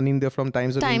from Anindya from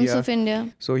Times of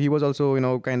India. So he was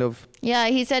also, kind of. Yeah,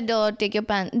 he said, take your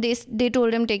pants. They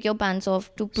told him, take your pants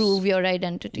off to prove your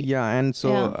identity. Yeah, and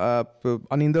so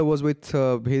Anindya was with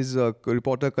his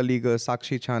reporter colleague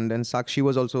Sakshi Chand, and Sakshi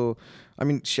was also. I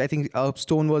mean, I think a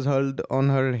stone was hurled on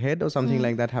her head or something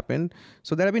like that happened.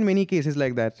 So there have been many cases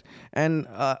like that. And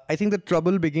I think the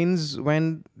trouble begins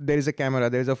when there is a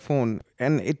camera, there is a phone.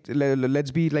 And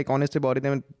let's be honest about it. I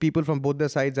mean, people from both the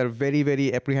sides are very,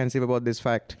 very apprehensive about this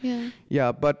fact.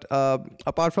 Yeah, but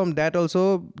apart from that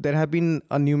also, there have been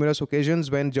numerous occasions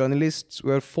when journalists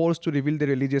were forced to reveal their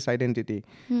religious identity.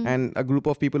 And a group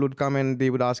of people would come and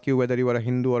they would ask you whether you are a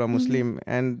Hindu or a Muslim.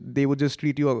 And they would just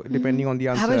treat you depending on the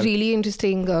answer. I have a really interesting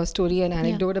story and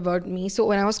anecdote about me. So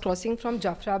when I was crossing from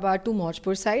Jafrabad to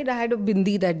Maujpur side, I had a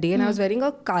bindi that day and I was wearing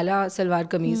a kala salwar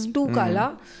kameez, too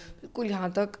kala, bilkul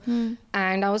yahan tak.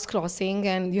 And I was crossing,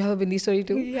 and you have a bindi story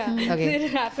too? Yeah. Okay.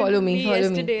 Follow me.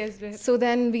 Yesterday as well. So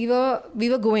then we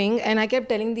were going, and I kept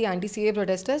telling the anti-CA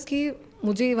protesters कि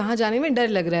मुझे वहाँ जाने में डर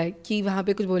लग रहा है कि वहाँ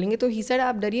पे कुछ बोलेंगे. तो he said,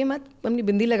 आप डरिए मत, अपनी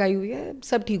बिंदी लगाई हुई है,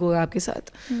 सब ठीक होगा आपके साथ.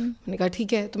 मैंने कहा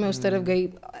ठीक है. तो मैं उस तरफ गई,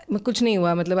 कुछ नहीं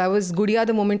हुआ. मतलब I was Gudiya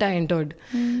the moment I entered,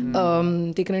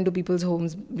 taken into people's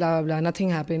homes, blah blah blah. Nothing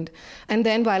happened. And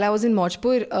then while I was in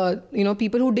Maujpur,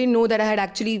 people who didn't know that I had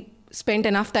actually spent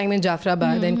enough time in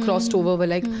Jafrabad and crossed over were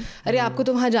like, अरे आपको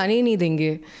तो वहाँ जाने ही नहीं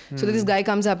देंगे. So this guy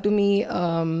comes up to me,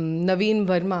 Naveen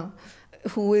Verma,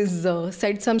 who is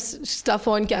said some stuff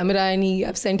on camera, and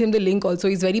I've sent him the link also.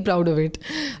 He's very proud of it,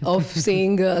 of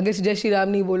saying अगर जय श्री राम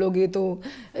नहीं बोलोगे तो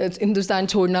हिंदुस्तान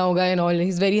छोड़ना होगा and all.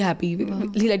 He's very happy.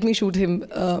 He let me shoot him,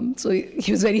 so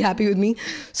he was very happy with me.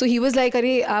 So he was like,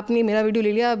 अरे आपने मेरा वीडियो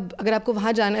ले लिया, अगर आपको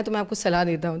वहाँ जाना है तो मैं आपको सलाह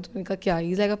देता हूँ. तो मैंने कहा क्या?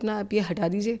 He's like, अपना आप ये हटा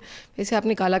दीजिए, वैसे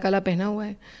आपने काला काला पहना हुआ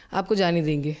है, आपको जाने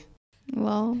देंगे.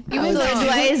 Wow. Even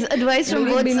advice from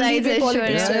both sides is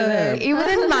sure. Even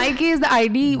in my case, the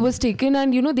ID was taken,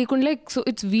 and they couldn't so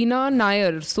it's Veena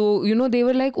Nair. So, they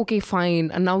were like, okay, fine.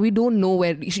 And now we don't know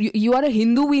where. You are a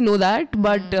Hindu, we know that.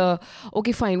 But,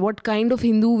 okay, fine. What kind of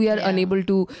Hindu we are unable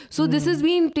to. So, this has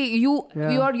been,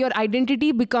 your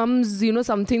identity becomes,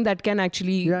 something that can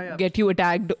actually get you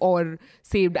attacked or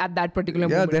saved at that particular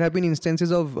moment. Yeah, there have been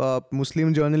instances of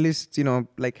Muslim journalists,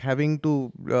 having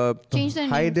to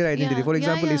hide their identity. For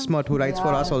example, Ismat, who writes for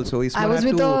us also. Ismat I was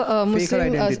with a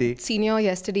Muslim senior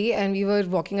yesterday, and we were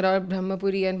walking around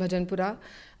Brahmapuri and Bhajanpura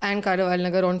and Karawal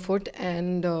Nagar on foot,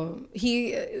 and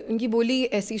उनकी बोली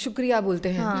ऐसी शुक्रिया बोलते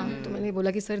हैं. तो मैंने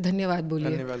बोला कि सर धन्यवाद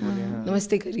बोलिए,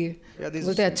 नमस्ते करिए.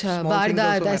 बोलते अच्छा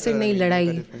वारदात ऐसे नहीं,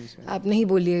 लड़ाई आप नहीं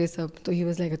बोलिए ये सब. तो he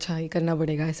was like अच्छा ये करना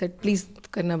पड़ेगा. I said please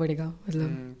करना पड़ेगा.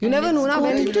 मतलब you never know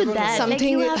when something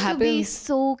you have happens. To be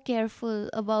so careful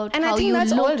about and how I think you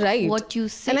that's look, all right. what you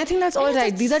say. And I think that's all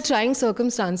right. These are trying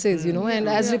circumstances, and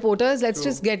as reporters, let's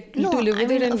just get to live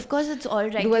with it. And of course it's all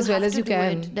right. do as well as you do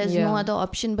can. There's no other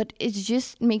option situation, but it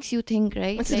just makes you think,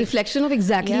 right? It's a reflection of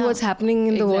exactly what's happening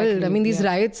in the world. I mean, these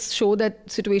riots show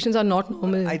that situations are not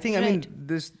normal. I think, I mean,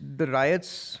 the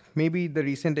riots may be the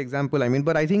recent example, I mean,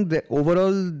 but I think that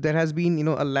overall there has been, you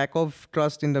know, a lack of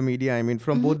trust in the media, I mean,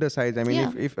 from both the sides. I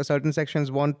mean, if a certain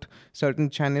sections want certain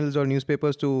channels or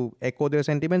newspapers to echo their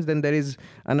sentiments, then there is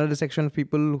another section of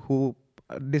people who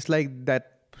dislike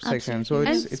that section. So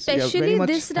it's especially very much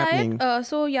this riot. happening.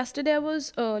 So yesterday I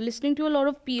was listening to a lot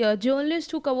of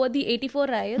journalists who covered the 84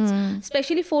 riots,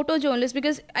 especially photojournalists,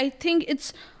 because I think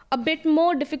it's a bit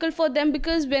more difficult for them,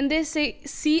 because when they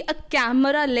see a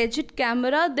camera, legit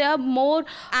camera, they are more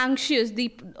anxious. The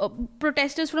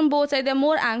protesters from both sides, they're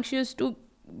more anxious to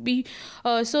be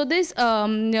so this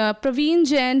Praveen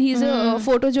Jain, he's a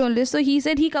photojournalist, so he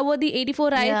said he covered the 84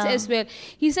 riots as well.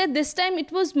 He said this time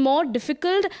it was more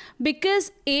difficult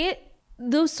because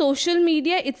the social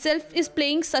media itself is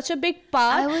playing such a big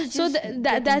part, so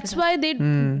that's why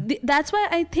that's why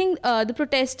I think the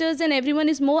protesters and everyone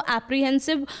is more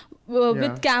apprehensive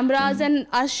with cameras and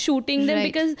us shooting them,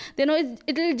 because they know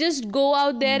it'll just go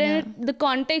out there and the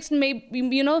context may,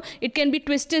 you know, it can be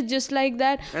twisted just like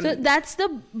that. And so that's the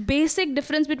basic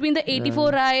difference between the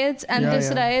 84 riots and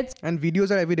this riots. And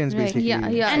videos are evidence basically.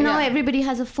 And now everybody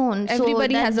has a phone,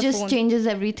 everybody so has that a just phone. changes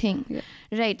everything.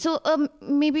 Right. So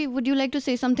maybe would you like to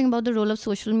say something about the role of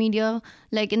social media,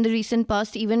 like in the recent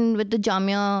past, even with the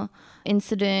Jamia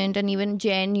incident and even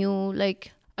JNU,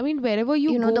 like, I mean, wherever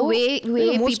you go, the way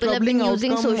people have been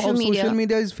using social media. Social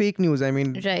media is fake news. I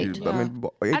mean, I mean,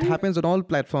 it happens on all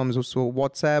platforms. So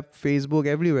WhatsApp, Facebook,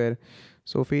 everywhere.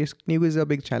 So fake news is a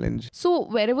big challenge. So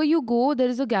wherever you go, there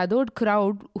is a gathered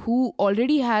crowd who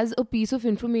already has a piece of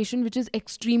information which is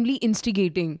extremely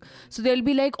instigating. So they'll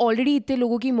be like, already इतने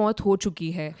लोगों की मौत हो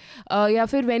चुकी है. या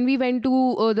फिर when we went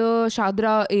to the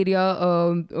Shadra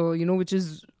area, you know, which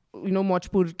is, you know,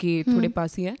 Maujpur के थोड़े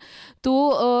पास ही है,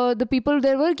 तो the people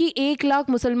there were कि 1 लाख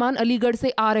मुसलमान अलीगढ़ से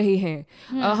आ रहे हैं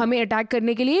हमें अटैक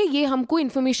करने के लिए, ये हमको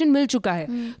इन्फॉर्मेशन मिल चुका है.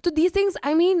 तो these things,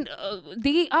 I mean,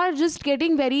 they are just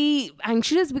getting very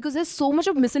anxious because there's so much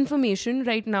of misinformation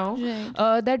right now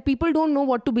that people don't know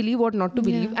what to believe, what not to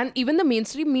believe. And even the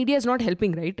mainstream media is not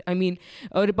helping, right? I mean,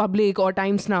 Republic or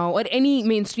Times Now or any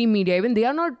mainstream media, even they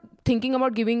are not thinking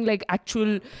about giving like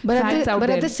actual facts out there. But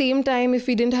at the same time, if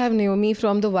we didn't have Naomi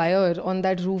from The Wire on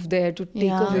that roof there to take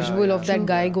a visual of that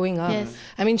guy going up,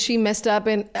 I mean, she messed up,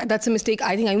 and that's a mistake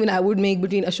I think I would make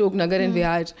between Ashok Nagar and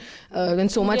Vihar. When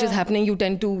so much is happening, you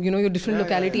tend to, you know, your different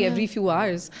locality every few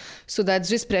hours. So that's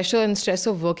just pressure and stress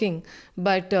of working.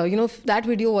 But, you know, if that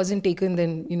video wasn't taken,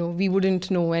 then, you know, we wouldn't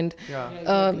know. And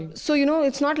so, you know,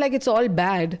 it's not like it's all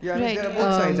bad. There are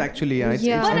both sides actually. It's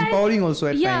empowering also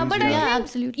at times. But I think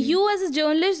absolutely. You as a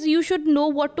journalist, you should know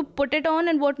what to put it on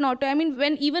and what not to. I mean,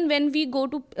 when we go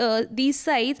to these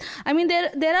sites, I mean,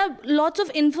 there are lots of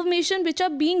information which are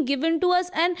being given to us,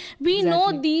 and we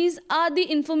know these are the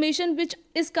information which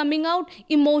is coming out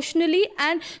emotionally,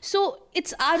 and so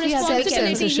it's our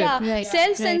responsibility.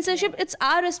 Self-censorship. It's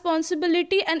our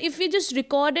responsibility, and if we just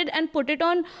record it and put it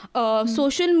on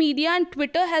social media, and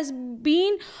Twitter has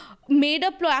been made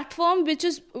a platform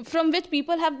from which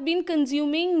people have been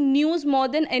consuming news more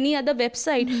than any other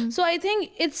website. So I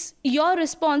think it's your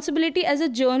responsibility as a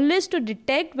journalist to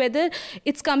detect whether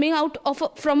it's coming out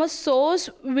from a source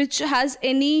which has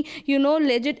any, you know,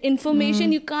 legit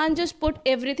information. You can't just put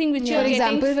everything which you're getting. For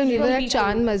example, when we were at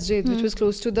Chand Masjid, which was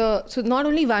close to so not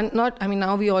only one, I mean,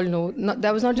 now we all know,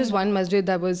 there was not just one masjid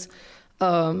that was.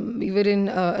 We were in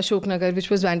Ashok Nagar, which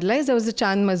was vandalized. There was the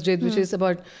Chand Masjid, which is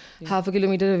about half a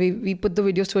kilometer away. We put the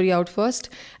video story out first.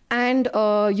 And,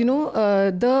 you know,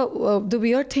 the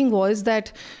weird thing was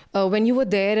that when you were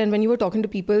there and when you were talking to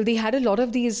people, they had a lot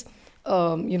of these,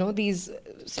 you know, these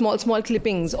small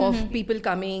clippings of people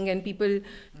coming and people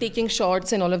taking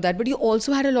shots and all of that. But you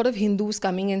also had a lot of Hindus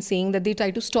coming and saying that they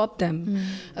try to stop them.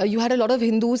 You had a lot of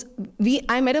Hindus.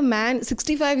 I met a man,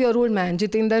 65-year-old man,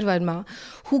 Jitendra Verma,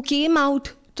 who came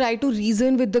out, tried to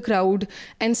reason with the crowd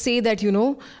and say that, you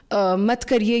know, मत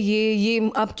करिए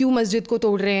ये आप क्यों मस्जिद को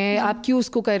तोड़ रहे हैं, आप क्यों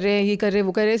उसको कर रहे हैं, ये कर रहे हैं,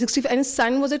 वो कर रहे हैं. 65, and his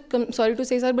son was sorry to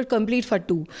say, sir, but complete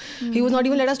fattu. He was not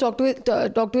even let us talk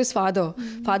to his father.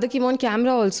 Father came on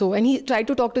camera also, and he tried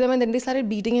to talk to them, and then they started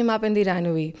beating him up and they ran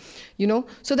away. You know,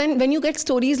 so then when you get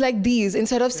stories like these,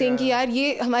 instead of saying कि यार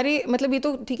ये हमारे मतलब ये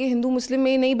तो ठीक है हिंदू मुस्लिम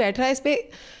में नहीं बैठ रहा है, इस पे,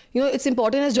 you know, it's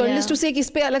important as journalists to say कि इस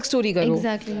पे अलग story करो.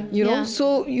 Exactly. You know,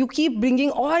 so you keep bringing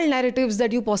all narratives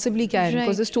that you possibly can,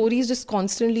 because the story is just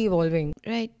constantly evolving.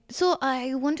 Right. So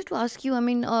I wanted to ask you, I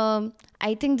mean,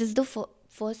 I think this is the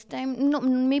first time, no,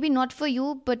 maybe not for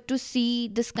you, but to see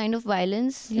this kind of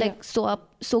violence like so up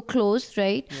so close,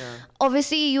 right? Yeah.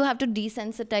 Obviously, you have to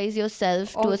desensitize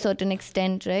yourself to a certain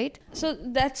extent, right? So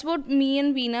that's what me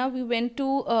and Veena, we went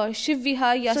to Shiv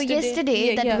Vihar yesterday. So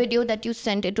yesterday, video that you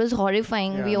sent, it was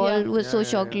horrifying. Yeah. We all were so Yeah,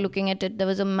 shocked yeah. looking at it. There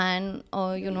was a man,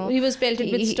 He was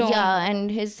pelted with stone. Yeah, and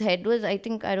his head was, I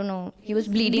think, I don't know, he was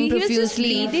bleeding He was just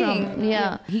profusely. bleeding.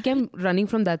 Yeah. He came running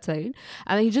from that side,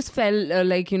 and he just fell,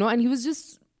 and he was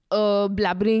just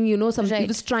blabbering, something. Right. He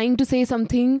was trying to say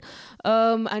something,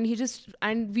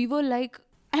 and we were like.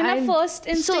 And our first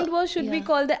instinct was, should we yeah.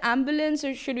 call the ambulance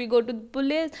or should we go to the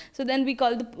police? So then we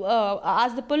called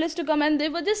asked the police to come, and they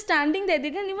were just standing there. They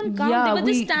didn't even come. Yeah, they were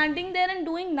just standing there and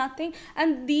doing nothing.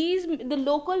 And the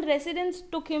local residents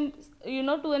took him,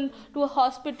 to a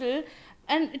hospital.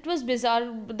 And it was bizarre.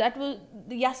 That was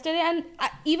yesterday, and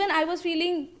I was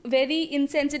feeling very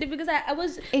insensitive because I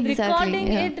was recording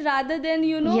yeah. it rather than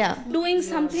doing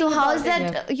something. So how about is it.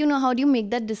 that, how do you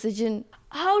make that decision?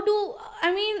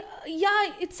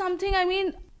 It's something,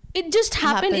 it just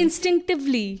happened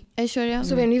instinctively. Aishwarya?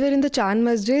 So when we were in the Chand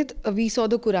Masjid, we saw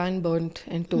the Quran burnt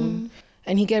and torn.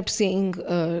 And he kept saying,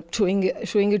 showing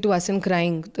it to us and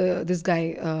crying, this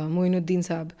guy, Moinuddin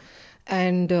Saab.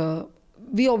 And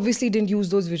we obviously didn't use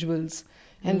those visuals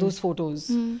and those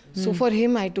photos. So for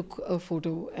him, I took a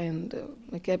photo and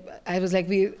I was like,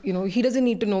 he doesn't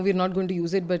need to know we're not going to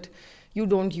use it, but you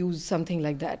don't use something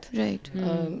like that. Right.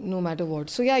 No matter what.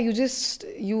 So yeah,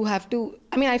 you have to,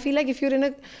 I feel like if you're in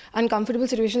an uncomfortable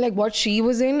situation like what she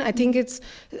was in, I think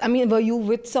were you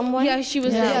with someone? Yeah, she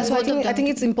was there. there. Yeah, so I think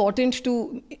it's important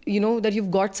to, that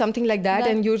you've got something like that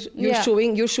and you're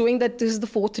showing that this is the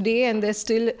fourth day and there's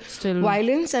still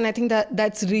violence, and I think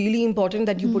that's really important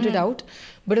that you put it out.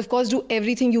 But of course, do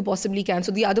everything you possibly can.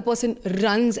 So the other person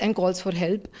runs and calls for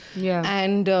help. Yeah.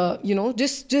 And,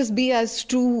 just be as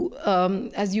true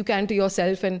as you can to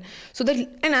yourself, and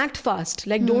act fast.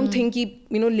 Like, don't think कि,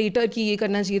 later कि ये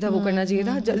करना चाहिए था, वो करना चाहिए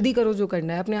था. जल्दी करो जो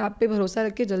करना है. अपने आप पे भरोसा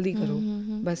रख के जल्दी करो.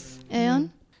 बस. Ayan?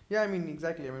 Yeah,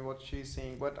 exactly. What she's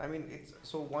saying. But it's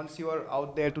so once you are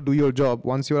out there to do your job,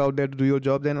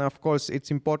 then of course it's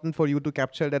important for you to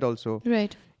capture that also.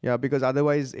 Right. Yeah, because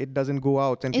otherwise it doesn't go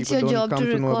out and It's people your don't job come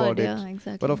to to know record, about it. yeah,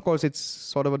 exactly. But of course, it's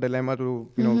sort of a dilemma to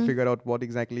figure out what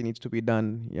exactly needs to be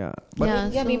done. Yeah.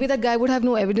 But Yeah. Maybe that guy would have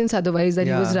no evidence otherwise that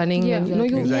he was running. Yeah, and,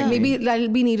 exactly. maybe that'll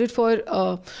be needed for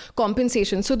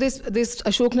compensation. So this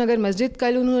Ashok Nagar Masjid,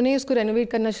 कल उन्होंने उसको renovate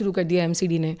करना शुरू कर दिया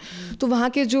MCD ने. तो वहाँ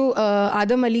के जो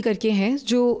आदम अली करके हैं,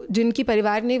 जिनकी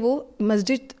परिवार ने वो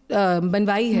मस्जिद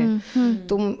बनवाई है,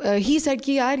 तो he said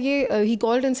कि यार ये he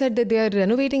called and said that they are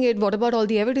renovating it, what about all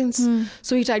the evidence?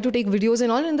 So he tried to take videos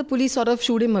and all, and the police sort of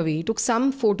shooed him away. He took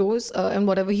some photos and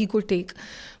whatever he could take,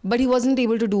 but he wasn't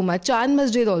able to do much. Chand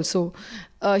Masjid also,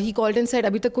 he called and said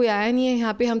अभी तक कोई आया नहीं है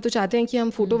यहाँ पे, हम तो चाहते हैं कि हम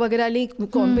फोटो वगैरह लें,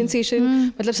 compensation,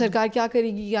 मतलब सरकार क्या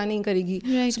करेगी क्या नहीं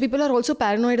करेगी. So people are also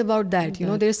paranoid about that,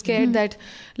 they're scared that,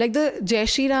 like the Jai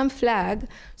Shri Ram flag.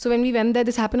 So when we went there,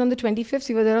 this happened on the 25th,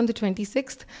 we were there on the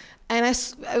 26th, and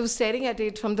I was staring at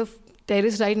it from the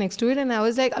terrace right next to it, and I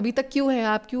was like, अभी तक क्यों है,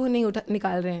 आप क्यों नहीं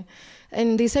निकाल रहे हैं.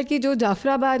 And they said कि जो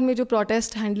जाफराबाद में जो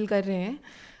protest handle कर रहे हैं,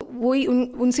 वही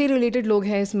उनसे related लोग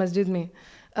हैं इस मस्जिद में,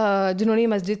 जिन्होंने ये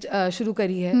मस्जिद शुरू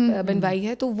करी है, बनवाई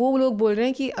है, तो वो लोग बोल रहे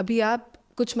हैं कि अभी आप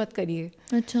कुछ मत करिए.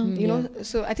 अच्छा.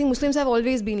 So I think Muslims have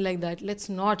always been like that. Let's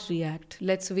not react.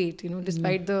 Let's wait.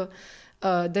 Despite the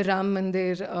Ram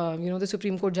Mandir, the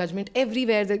Supreme Court judgment,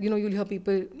 everywhere that you'll hear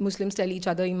people, Muslims tell each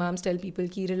other, Imams tell people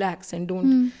ki relax and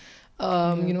don't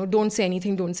don't say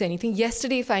anything, don't say anything.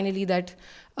 Yesterday, finally, that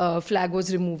flag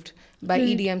was removed by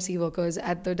EDMC workers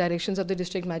at the directions of the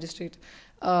district magistrate.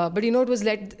 But it was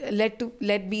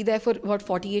let be there for about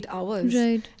 48 hours.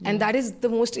 Right. And that is the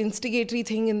most instigatory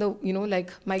thing in the,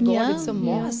 like, my God, it's a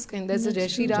mosque and there's a Jai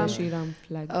Shri Ram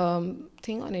flag.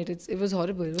 Thing on it. It was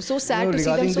horrible. It was so sad to see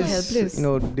them so this,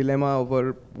 helpless. Dilemma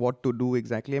over what to do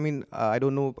exactly. I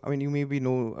don't know. You may be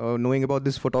knowing about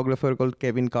this photographer called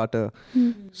Kevin Carter.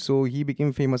 So he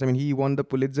became famous. He won the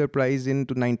Pulitzer Prize in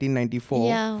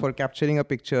 1994 for capturing a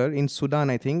picture in Sudan,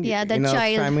 I think. Yeah, that in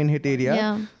child. A famine-hit area.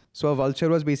 Yeah. So a vulture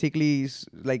was basically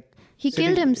like... He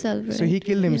killed himself, right? So he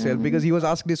killed himself because he was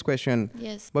asked this question.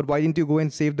 Yes. But why didn't you go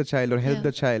and save the child or help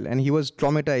the child? And he was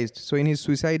traumatized. So in his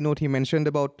suicide note, he mentioned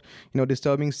about,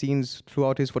 disturbing scenes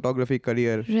throughout his photographic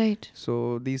career. Right.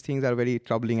 So these things are very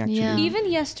troubling, actually. Yeah.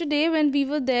 Even yesterday when we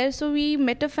were there, so we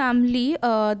met a family,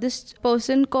 this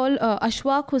person called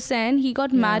Ashwaq Hussain. He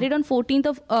got married on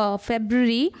 14th of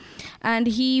February, and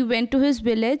he went to his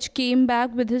village, came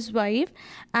back with his wife,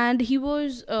 and he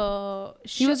was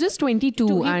just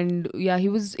 22 and he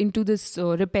was into this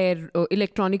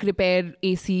electronic repair,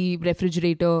 AC,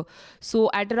 refrigerator. So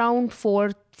at around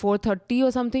 4:30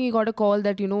 or something, he got a call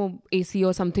that, AC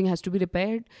or something has to be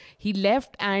repaired. He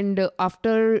left, and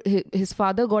after his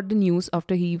father got the news,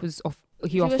 after he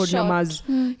offered namaz,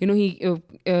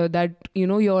 that,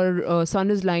 your son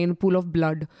is lying in a pool of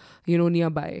blood,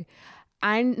 nearby.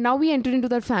 And now we enter into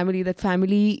that family. That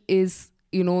family is,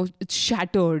 it's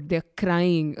shattered. They're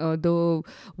crying. The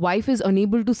wife is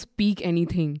unable to speak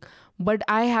anything. But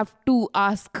I have to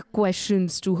ask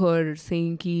questions to her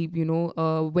saying,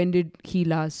 when did he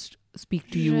last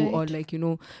speak to you? Right. Or like,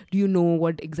 do you know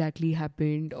what exactly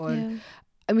happened? Or,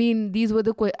 I mean, these were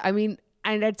the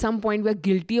and at some point we're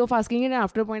guilty of asking it, and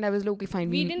after a point I was like, okay,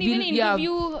 fine. We didn't even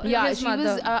interview his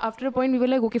mother. After a point we were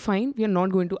like, okay, fine, we are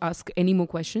not going to ask any more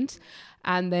questions.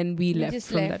 And then we left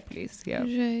from that place. Yeah.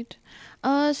 Right.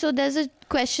 So there's a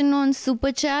question on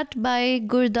Super Chat by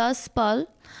Gurdas Pal.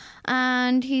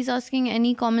 And he's asking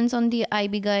any comments on the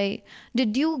IB guy.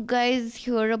 Did you guys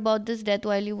hear about this death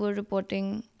while you were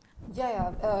reporting?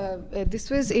 This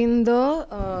was in the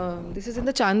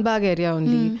Chandbagh area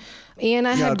only. A and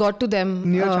I had got to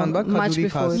them near Chandbagh, much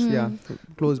before. Khas,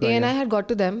 close by. A and I had got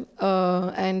to them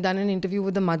and done an interview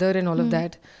with the mother and all of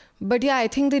that. But I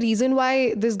think the reason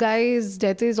why this guy's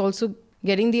death is also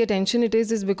getting the attention it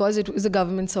is because it was a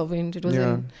government servant. It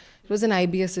was an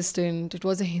IB assistant. It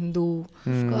was a Hindu.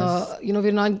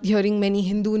 We're not hearing many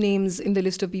Hindu names in the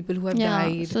list of people who have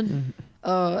died. So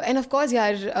and of course,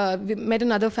 we met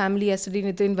another family yesterday,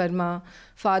 Nitin Verma.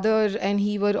 Father and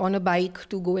he were on a bike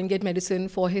to go and get medicine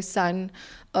for his son.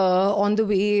 On the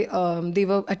way, they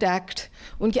were attacked.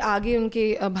 उनके आगे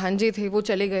उनके भांजे थे, वो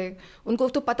चले गए. उनको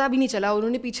तो पता भी नहीं चला.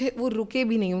 उन्होंने पीछे वो रुके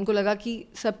भी नहीं. उनको लगा कि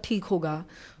सब ठीक होगा.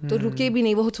 तो रुके भी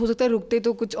नहीं. वो हो सकता है रुकते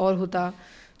तो कुछ और होता.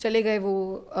 चले गए वो.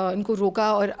 उनको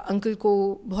रोका और अंकल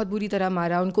को बहुत बुरी तरह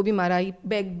मारा. उनको भी मारा. He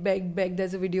begged.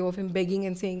 There's a video of him begging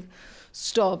and saying,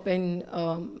 stop. And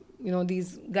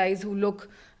these guys who look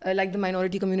like the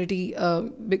minority community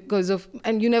because of,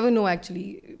 and you never know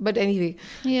actually, but anyway,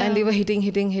 and they were hitting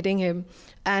him.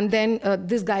 And then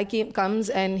this guy comes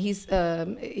and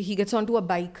he gets onto a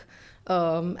bike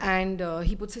and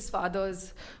he puts his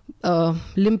father's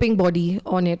limping body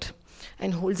on it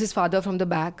and holds his father from the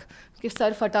back. His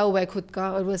sar fata hua hai khud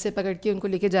ka, aur wo aise pakad ke unko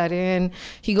leke ja rahe hain, and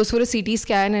he goes for a CT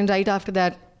scan, and right after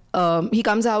that he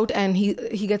comes out and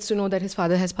he gets to know that his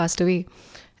father has passed away.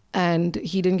 And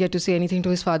he didn't get to say anything to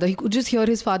his father. He could just hear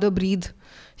his father breathe.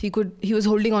 He was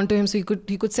holding on to him, so he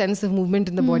could sense the movement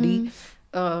in the body.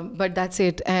 But that's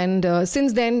it. And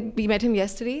since then, we met him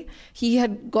yesterday. He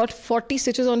had got 40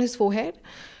 stitches on his forehead.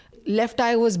 Left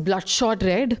eye was bloodshot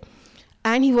red.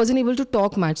 And he wasn't able to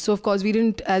talk much. So, of course, we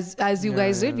didn't, as you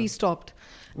guys did, we stopped.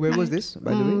 Where was this,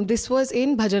 by the way? This was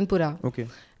in Bhajanpura. Okay.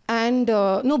 And,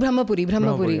 no,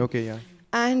 Brahmapuri. Okay, yeah.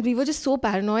 And we were just so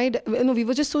paranoid. We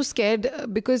were just so scared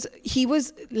because he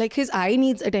was like, his eye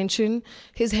needs attention,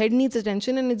 his head needs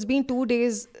attention, and it's been 2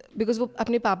 days because वो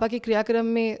अपने पापा के क्रियाक्रम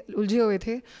में उलझे हुए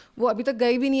थे. वो अभी तक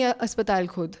गए भी नहीं है अस्पताल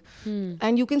खुद.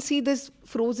 And you can see this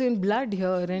frozen blood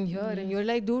here, and you're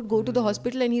like, dude, go to the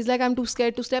hospital. And he's like, I'm too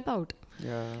scared to step out.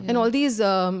 And all these,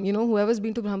 whoever's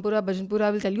been to Brahmpura,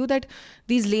 Bhajanpura will tell you that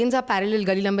these lanes are parallel.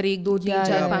 Gully number 1, 2, 3,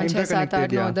 4, 5, 6, 7,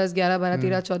 8, 9, 10,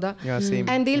 11, 12, 13, 14.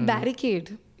 And they'll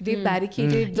barricade. They've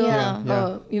barricaded the,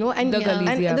 and the gullies,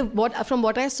 and from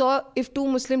what I saw, if 2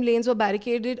 Muslim lanes were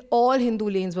barricaded, all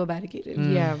Hindu lanes were barricaded.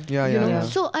 Yeah.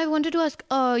 So I wanted to ask,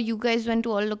 you guys went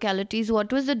to all localities.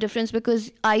 What was the difference?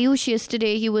 Because Ayush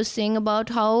yesterday, he was saying about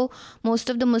how most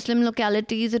of the Muslim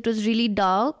localities, it was really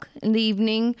dark in the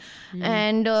evening.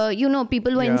 And,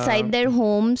 people were inside their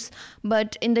homes.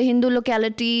 But in the Hindu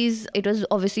localities, it was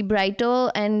obviously brighter.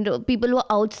 And people were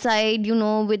outside,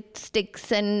 with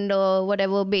sticks and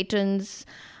whatever, batons,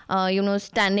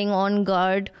 standing on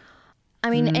guard. I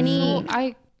mean,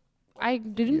 I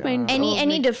didn't mind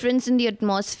any difference in the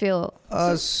atmosphere.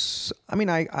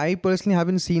 I personally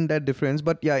haven't seen that difference,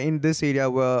 but in this area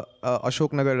where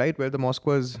Ashok Nagar, right, where the mosque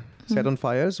was set on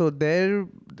fire, so there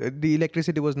the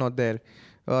electricity was not there.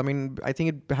 I think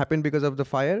it happened because of the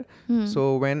fire.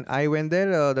 So when I went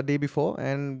there the day before,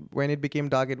 and when it became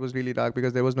dark, it was really dark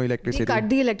because there was no electricity. They cut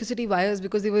the electricity wires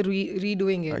because they were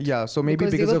redoing it. So maybe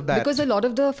because of that. Because a lot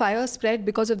of the fire spread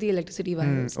because of the electricity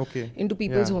wires into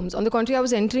people's homes. On the contrary, I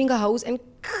was entering a house and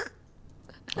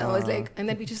I was like, and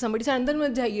then somebody said, "Andar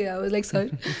mat jaiye." I was like, "Sir,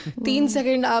 3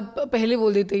 seconds aap pehle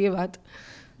bol dete ye baat."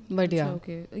 But yeah.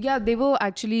 Okay. Yeah, they were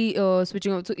actually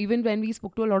switching out. So even when we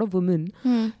spoke to a lot of women,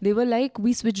 they were like,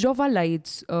 we switched off our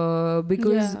lights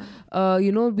because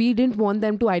we didn't want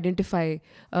them to identify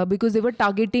because they were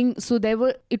targeting. So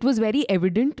it was very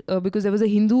evident because there was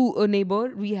a Hindu neighbor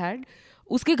we had.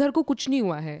 उसके घर को कुछ नहीं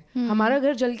हुआ है, हमारा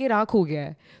घर जल के राख हो गया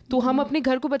है, तो हम अपने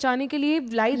घर को बचाने के लिए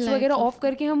लाइट्स वगैरह ऑफ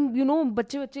करके हम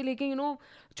बच्चे लेके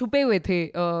छुपे हुए थे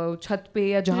छत पे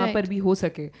या जहाँ पर भी हो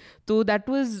सके. तो that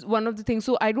was one of the things.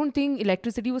 So I don't think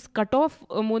electricity was cut off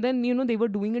more than they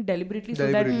were doing it deliberately so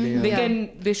that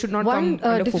they should not come under focus.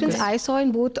 One difference I saw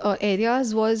in both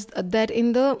areas was that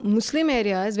in the Muslim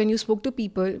areas, when you spoke to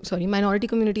people, minority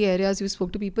community areas, you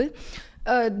spoke to people,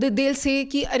 they'll say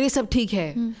कि अरे सब ठीक है,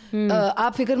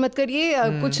 आप फिक्र मत करिए,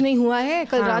 कुछ नहीं हुआ है,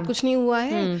 कल रात कुछ नहीं हुआ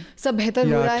है, सब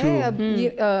बेहतर हो रहा है, अब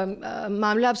ये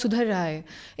मामला अब सुधर रहा है.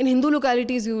 इन Hindu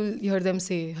localities you hear them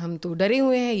से हम तो डरे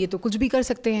हुए हैं, ये तो कुछ भी कर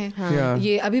सकते हैं,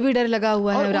 ये अभी भी डर लगा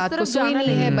हुआ है, रात को सोई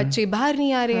नहीं है, बच्चे बाहर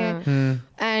नहीं आ रहे हैं.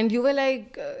 And you were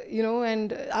like,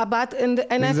 and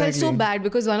I felt so bad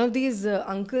because one of these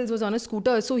uncles was on a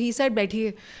scooter, so he said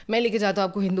बैठिए मैं लेके जाता हूँ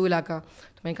आपको हिंदू इलाका.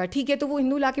 तो मैं कहा ठीक है. तो वो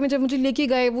हिंदू इलाके में जब मुझे लेके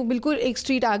गए, वो बिल्कुल एक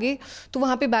स्ट्रीट आगे, तो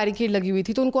वहाँ पे बैरिकेड लगी हुई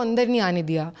थी, तो उनको अंदर नहीं आने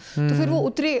दिया. तो फिर वो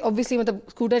उतरे, ऑब्वियसली मतलब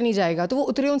स्कूटर नहीं जाएगा, तो वो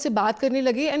उतरे, उनसे बात करने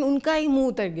लगे एंड उनका ही मुंह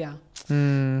उतर गया.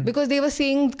 Because they were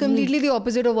saying completely the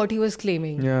opposite of what he was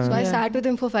claiming. So I sat with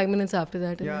him for 5 minutes after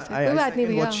that. And I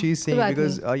said, what she's saying,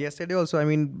 because yesterday also, I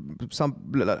mean,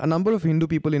 a number of Hindu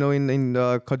people, in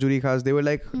Khajuri Khas, they were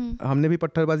like, हमने भी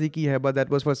पत्थरबाजी की है, but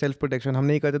that was for self protection. हम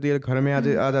नहीं करते तो ये घर में आ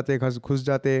जाते, घुस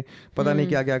जाते, पता नहीं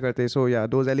क्या करते. So yeah,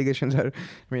 those allegations are,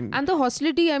 I mean. And the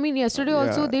hostility, I mean, yesterday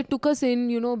also they took us in,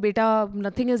 beta,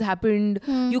 nothing has happened.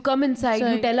 You come inside,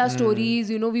 you tell our stories,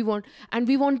 we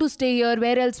want to stay here.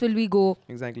 Where else will we go?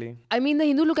 Exactly. I mean, the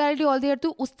Hindu locality all there, तो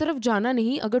उस तरफ जाना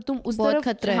नहीं. अगर तुम उस तरफ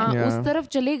उस तरफ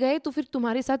चले गए तो फिर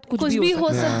तुम्हारे साथ कुछ भी हो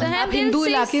सकता है. आप हिंदू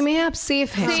इलाके में हैं, आप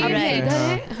सेफ हैं. इधर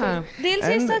है. They'll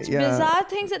say such bizarre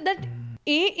things that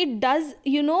it does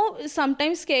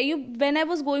sometimes scare you. When I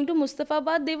was going to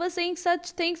Mustafabad, they were saying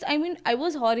such things. I mean, I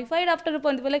was horrified after a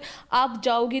point. They were like, आप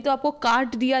जाओगी तो आपको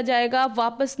काट दिया जाएगा, आप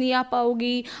वापस नहीं आ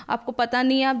पाओगी, आपको पता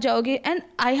नहीं आप जाओगे. And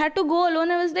I had to go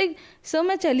alone. I was like, sir,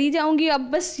 मैं चली जाऊंगी, अब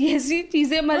बस ऐसी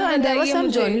चीजें मत बताइए. There were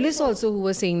some journalists also who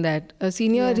were saying that. A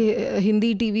senior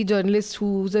Hindi TV journalist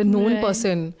who's a known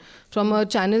person from a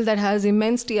channel that has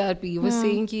immense TRP was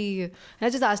saying कि, I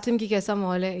just asked him कि कैसा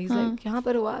माहौल है. He's like, यहाँ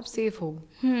पर हो, आप safe हो.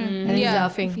 And he's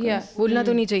laughing. बोलना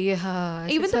तो नहीं चाहिए. हाँ.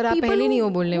 Even the people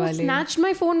who snatched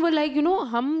my phone were like,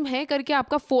 हम हैं करके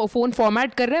आपका phone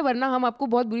format कर रहे हैं, वरना हम आपको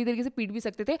बहुत बुरी तरीके से पीट भी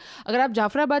सकते थे. अगर आप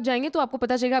जाफराबाद जाएंगे तो आपको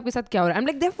पता चलेगा आपके साथ क्या हो रहा है. I'm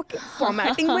like, they're fucking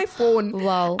formatting my phone.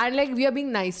 Wow. And like, we are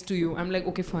being nice to you. I'm like,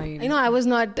 okay, fine. I was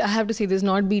not, I have to say this,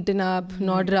 not beaten up,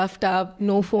 not roughed up,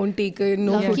 no phone taken,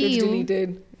 no footage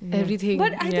deleted. Everything.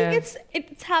 But I think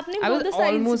it's happening both the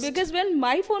sides, because when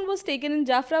my phone was taken in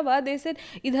Jafrabad, they said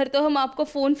इधर तो हम आपको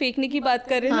phone फेंकने की बात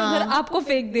कर रहे हैं, उधर आपको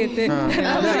फेंक देते हैं. It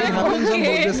happens on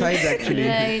both the sides actually.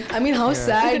 Right. I mean, how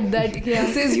sad that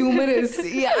this is humorous.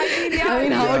 I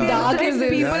mean, how dark is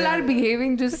it? People are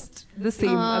behaving just the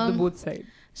same at the both sides.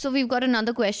 So we've got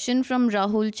another question from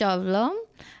Rahul Chawla.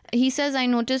 He says, I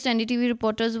noticed NDTV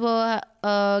reporters were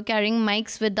carrying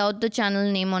mics without the channel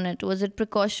name on it. Was it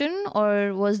precaution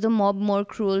or was the mob more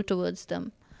cruel towards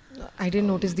them? I didn't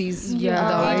notice these.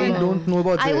 I don't know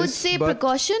about this. I would say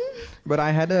precaution. But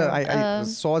I had I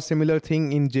saw a similar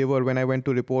thing in Jewar when I went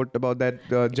to report about that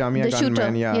Jamia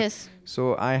gunman. Yeah. Yes.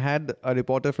 So I had a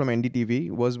reporter from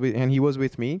NDTV and he was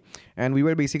with me, and we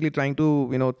were basically trying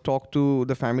to talk to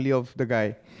the family of the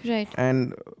guy. Right.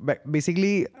 And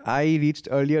basically I reached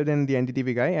earlier than the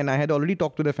NDTV guy, and I had already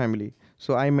talked to the family.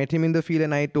 So I met him in the field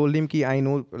and I told him कि I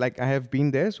know, like I have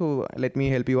been there, so let me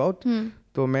help you out.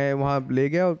 तो मैं वहाँ ले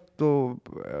गया. तो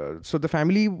so the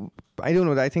family, I don't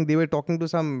know, I think they were talking to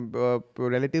some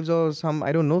relatives or some,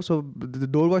 I don't know. So the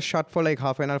door was shut for like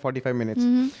half an hour, 45 minutes.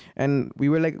 And we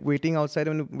were like waiting outside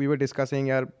and we were discussing,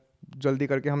 यार जल्दी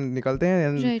करके हम निकलते हैं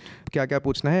and क्या क्या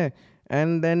पूछना है.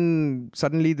 And then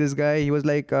suddenly this guy, he was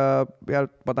like, यार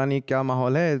पता नहीं क्या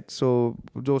माहौल है. So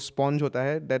जो sponge होता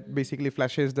है, that basically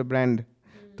flashes the brand.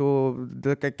 So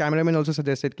the cameraman also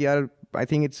suggested कि यार, I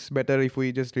think it's better if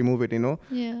we just remove it,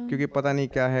 क्योंकि पता नहीं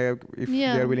क्या है, if they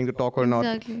are willing to talk or not.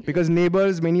 Exactly. Because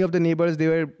neighbors, many of the neighbors, they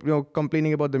were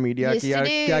complaining about the media कि यार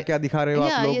क्या क्या दिखा रहे हो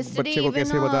आप लोग, बच्चे को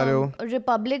कैसे बता रहे हो.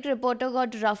 Republic reporter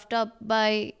got roughed up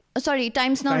by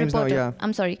Times Now reporter.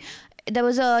 I'm sorry. There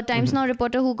was a Times Now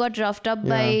reporter who got roughed up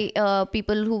by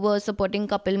people who were supporting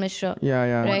Kapil Mishra.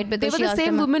 Yeah. Right? They were the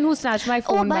same woman who snatched my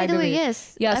phone, by the way.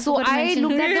 Yes. Yeah, so I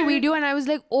looked at the video and I was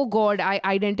like, oh God, I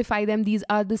identify them. These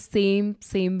are the same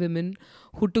women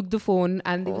who took the phone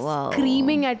and they were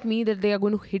screaming at me that they are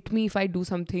going to hit me if I do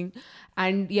something.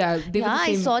 And they were the I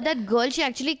same. saw that girl. She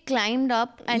actually climbed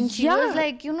up and she was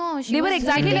like, she they was were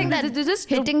exactly like that. They just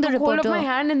hitting the took hold of reporter. my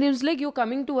hand and they was like, you're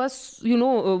coming to us,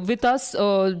 with us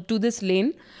to this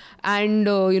lane. And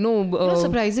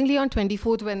surprisingly on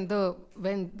 24th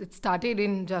when it started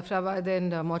in Jafrabad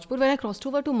and Mauchpur, when I crossed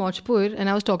over to Mauchpur and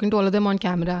I was talking to all of them on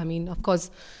camera, I mean of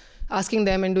course asking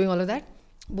them and doing all of that,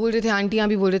 बोल रहे थे आंटियाँ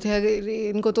भी बोल रहे थे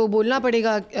इनको तो बोलना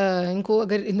पड़ेगा इनको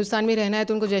अगर हिंदुस्तान में रहना है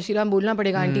तो उनको जय श्री राम बोलना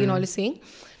पड़ेगा aunty and all is saying.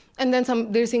 And then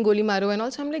they're saying गोली मारो and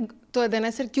also I'm like, तो then I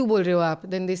said क्यों बोल रहे हो आप?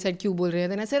 Then they said क्यों बोल रहे हैं?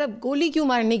 Then I said अब गोली क्यों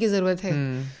मारने की ज़रूरत है?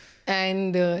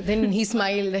 And then he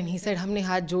smiled and he said हमने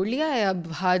हाथ जोड़ लिया है, अब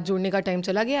हाथ जोड़ने का टाइम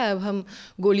चला गया, अब हम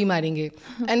गोली मारेंगे.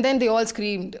 And then they all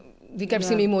screamed, they kept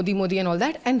saying Modi, Modi and all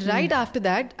that. And right after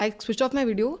that, I switched off my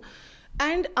video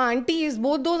and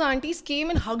both those aunties came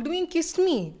and hugged me and kissed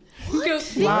me. They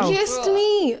kissed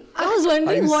me. I was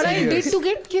wondering what I did to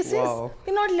get kisses.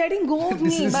 They're not letting go of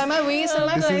me by my waist and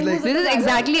my friend. This is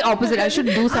exactly opposite. I should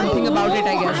do something about it,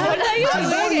 I guess.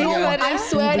 I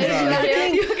swear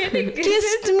nothing.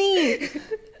 Kissed me.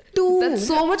 That's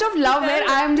so much of love where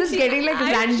I am just getting like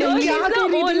randomly. She's the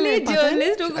only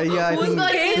journalist who's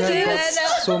got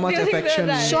kissed. So much affection.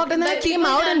 Shocked, and then I came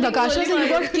out and Bakasha said you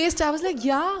got kissed. I was like,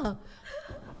 yeah.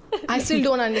 I still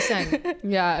don't understand.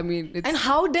 Yeah, I mean, and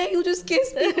how dare you just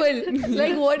kiss people?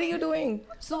 Like, what are you doing?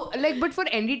 So, but for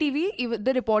NDTV,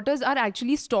 the reporters are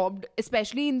actually stopped,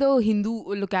 especially in the Hindu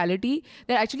locality.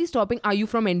 They're actually stopping. Are you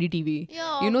from NDTV?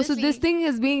 Yeah, so this thing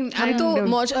has been. हम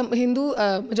तो Hindu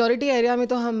majority area में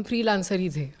तो हम freelancer ही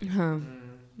थे. हाँ.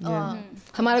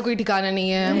 हमारा कोई ठिकाना नहीं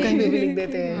है. हम कहीं पे भी लिख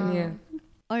देते हैं. Yeah.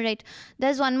 All right.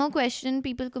 There's one more question.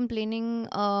 People complaining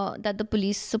that the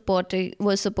police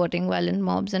was supporting violent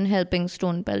mobs and helping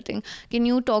stone pelting. Can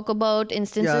you talk about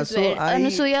instances where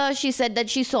Anasuya, she said that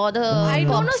she saw the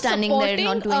cops standing there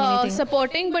not doing anything?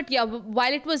 Supporting, but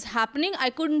while it was happening, I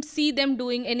couldn't see them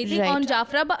doing anything. Right. On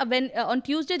Jafrabad, on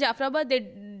Tuesday, Jafrabad,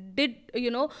 they did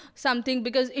something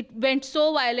because it went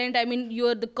so violent. I mean,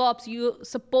 you're the cops, you're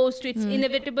supposed to, it's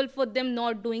inevitable for them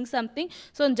not doing something.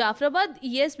 So in Jafrabad,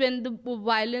 yes, when the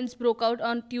violence broke out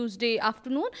on Tuesday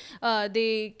afternoon,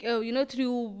 they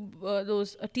threw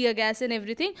those tear gas and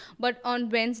everything. But on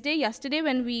Wednesday, yesterday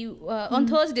when we on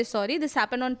Thursday, sorry, this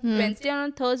happened on Wednesday, and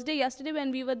on Thursday yesterday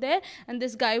when we were there and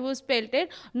this guy was pelted,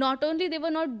 not only they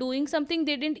were not doing something,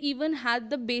 they didn't even have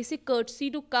the basic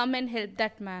courtesy to come and help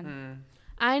that man.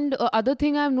 And other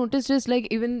thing I've noticed is like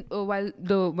even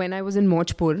when I was in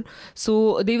Mauchpur,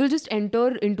 so they will just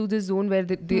enter into this zone where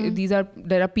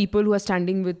there are people who are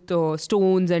standing with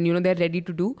stones and they're ready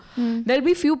to do. There'll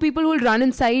be few people who will run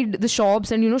inside the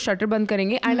shops and shutter band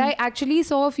karenge. And I actually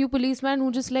saw a few policemen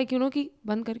who just like ki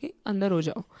band karke andar ho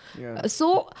jao. Yeah.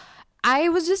 So I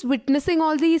was just witnessing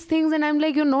all these things and I'm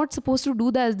like, you're not supposed to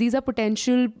do that. These are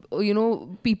potential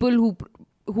people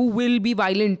who will be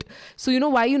violent. So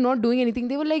why are you not doing anything?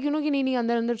 They were like, ki nahi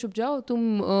andar chup jao,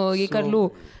 tum ye kar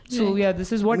lo. So yeah,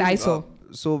 this is what I saw.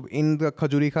 So in the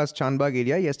Khajuri Khas Chandbagh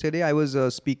area, yesterday I was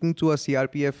speaking to a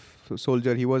CRPF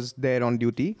soldier. He was there on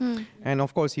duty. And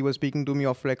of course he was speaking to me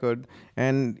off record.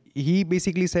 And he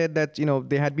basically said that,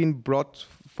 they had been brought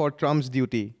for Trump's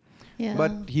duty. Yeah.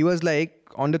 But he was like,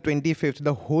 on the 25th,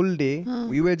 the whole day,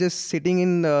 we were just sitting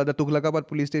in the Tughlakabad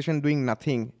police station doing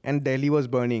nothing. And Delhi was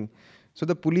burning. So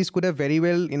the police could have very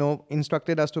well,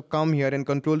 instructed us to come here and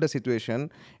control the situation.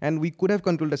 And we could have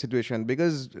controlled the situation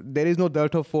because there is no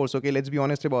dearth of force. Okay, let's be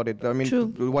honest about it. I mean,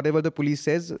 whatever the police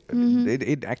says,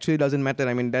 it actually doesn't matter.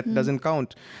 I mean, that doesn't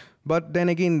count. But then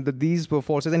again, these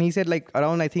forces, and he said like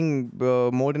around, I think,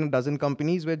 more than a dozen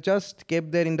companies were just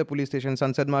kept there in the police station,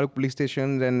 Sansad Marg police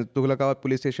station and Tughlakabad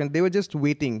police station. They were just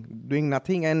waiting, doing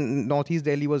nothing, and Northeast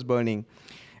Delhi was burning.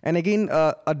 And again,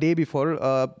 a day before,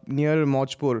 near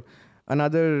Mauchpur,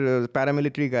 another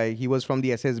paramilitary guy, he was from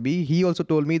the SSB. He also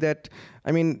told me that,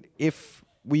 I mean, if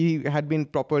we had been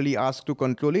properly asked to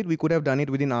control it, we could have done it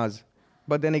within hours.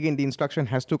 But then again, the instruction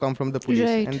has to come from the police.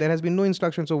 Right. And there has been no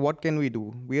instruction. So what can we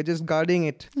do? We are just guarding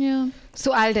it. Yeah.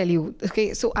 So I'll tell you.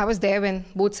 Okay, so I was there when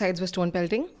both sides were stone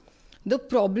pelting. The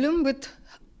problem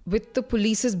with the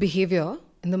police's behavior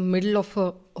in the middle of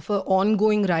a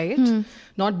ongoing riot,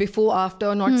 not before,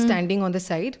 after, not standing on the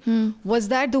side, was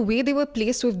that the way they were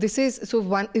placed. So if this is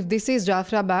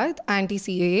Jafrabad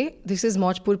anti-CAA, this is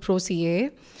Mauchpur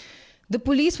pro-CAA, the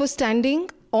police was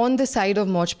standing on the side of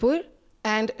Mauchpur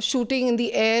and shooting in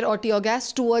the air or tear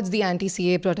gas towards the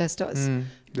anti-CAA protesters.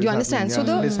 Do you understand? Yeah, so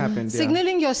the happened,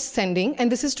 signaling you're sending,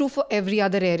 and this is true for every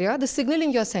other area, the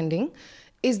signaling you're sending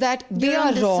is that they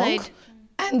are wrong.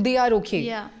 and they are okay.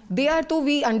 Yeah. They are, though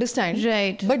we understand.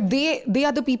 Right. But they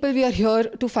are the people we are here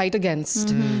to fight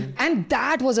against. And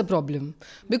that was a problem.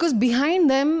 Because behind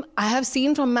them, I have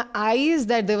seen from my eyes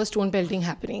that there was stone pelting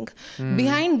happening.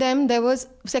 Behind them, there was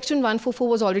Section 144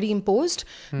 was already imposed.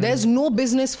 There's no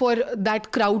business for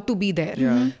that crowd to be there.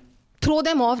 Yeah. Throw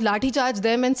them off, lathi charge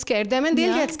them and scare them, and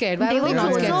they'll get scared. Why would they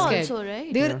not get scared? Also,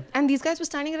 right? And these guys were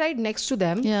standing right next to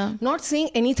them, Yeah. not saying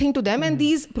anything to them. And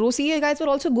these pro-CA guys were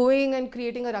also going and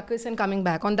creating a ruckus and coming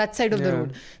back on that side of the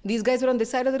road. These guys were on this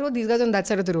side of the road, these guys on that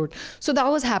side of the road. So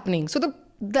that was happening. So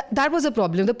that was a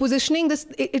problem. The positioning,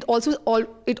 it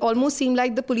almost seemed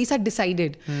like the police had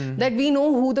decided that we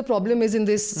know who the problem is in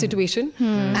this situation,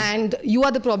 and you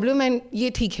are the problem, and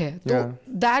ye theek hai. So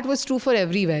that was true for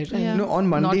everywhere. You know, on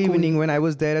Monday evening when I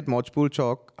was there at Mojpur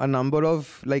Chowk, a number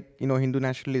of Hindu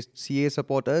nationalist CA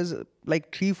supporters,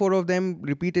 3-4 of them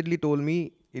repeatedly told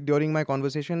me during my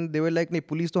conversation, they were like, नहीं,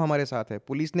 police तो हमारे साथ है,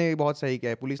 police ने बहुत सही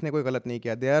किया है, पुलिस ने कोई गलत नहीं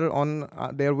किया.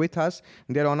 They are with us,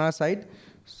 they are on our side.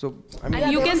 So I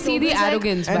mean, you can see the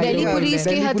arrogance. Delhi police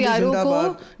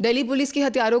के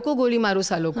हथियारों को गोली मारो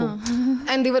सालों को.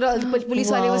 And they were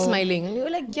police wale were smiling, and you were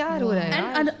like, क्या हो रहा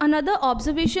है? And another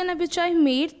observation which I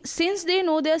made, since they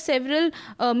know there are several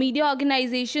media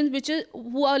organizations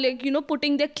who are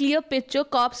putting their clear picture,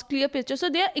 cops clear picture, so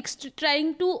they are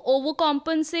trying to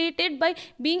overcompensate it by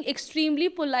being extremely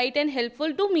polite and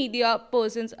helpful to media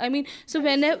persons. I mean, so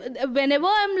whenever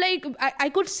I'm like, I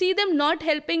could see them not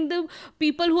helping the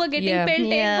people who are getting pelted,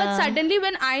 but suddenly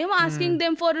when I am asking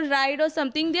them for a ride or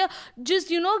something, they're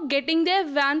just getting their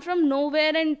van from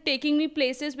nowhere and taking me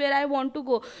places where I want to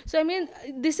go. So I mean,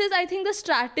 this is, I think, the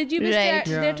strategy which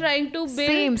they're trying to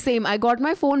build. Same. I got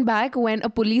my phone back when a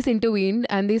police intervened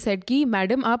and they said कि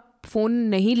madam आप phone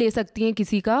नहीं ले सकती हैं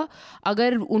किसी का,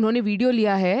 अगर उन्होंने वीडियो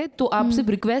लिया है तो आप सिर्फ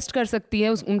रिक्वेस्ट कर सकती हैं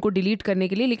उनको डिलीट करने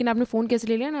के लिए, लेकिन आपने फ़ोन कैसे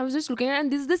ले लिया? And I was just looking at,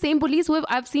 and this is the same police who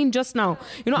I've seen just now,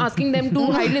 asking them to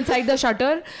hide inside the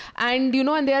shutter, and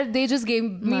and they just gave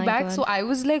me back. God. So I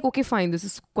was like, okay, fine, this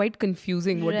is quite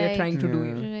confusing what they're trying to do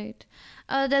here. Right.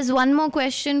 There's one more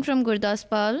question from Gurdas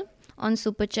Pal on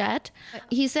Super Chat.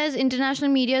 He says international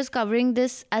media is covering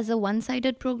this as a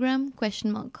one-sided program? ?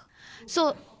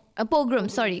 So, a pogrom,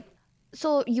 sorry.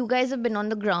 So you guys have been on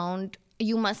the ground.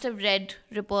 You must have read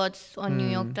reports on New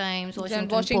York Times, Washington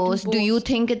Post. Do you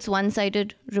think it's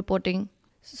one-sided reporting?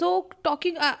 So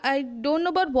talking, I don't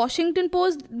know about Washington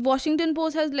Post. Washington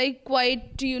Post has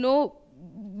quite,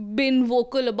 been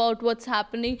vocal about what's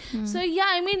happening. So yeah,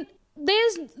 I mean,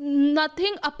 there's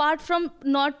nothing apart from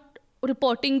not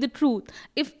reporting the truth.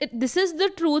 If this is the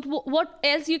truth, what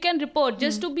else you can report?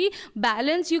 Just to be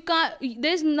balanced, you can't.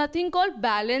 There's nothing called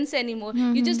balance anymore.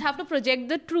 You just have to project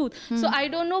the truth. So I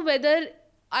don't know whether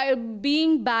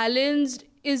being balanced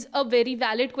is a very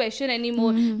valid question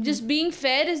anymore. Just being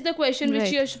fair is the question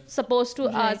which you're supposed to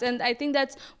ask, and I think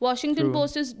that's Washington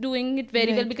Post is doing it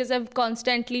very well, because I've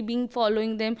constantly been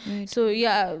following them. So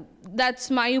yeah, that's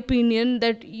my opinion,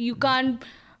 that you can't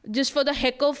just for the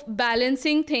heck of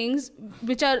balancing things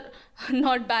which are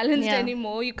not balanced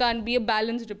anymore. You can't be a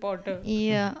balanced reporter.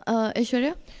 Yeah.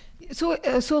 Aishwarya?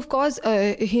 So of course,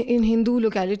 in Hindu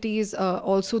localities,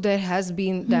 also there has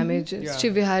been damage.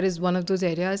 Shiv Vihar is one of those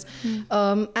areas.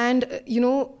 And,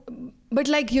 but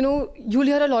you'll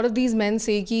hear a lot of these men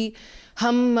say कि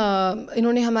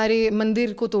इन्होंने हमारे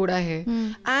मंदिर को तोड़ा है.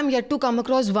 I am yet to come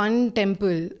across one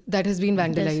temple that has been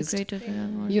vandalized.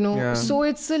 So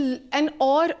it's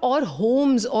or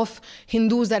homes of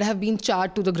Hindus that have been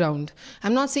charred to the ground.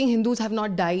 I'm not saying Hindus have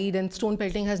not died and stone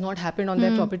pelting has not happened on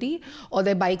their property, or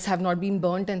their bikes have not been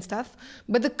burnt and stuff,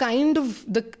 but the kind of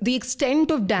the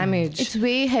extent of damage, it's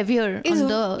way heavier on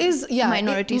the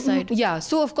minority side. Yeah,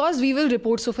 so of course we will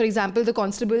report. So for example, the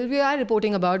constable we are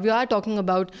talking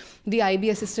about the IB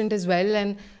assistant as well,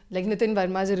 and like Nitin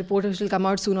Verma is a reporter which will come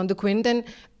out soon on the Quint, and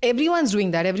everyone's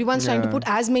doing that. Everyone's trying to put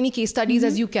as many case studies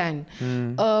as you can.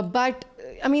 But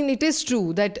I mean, it is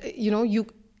true that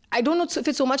I don't know if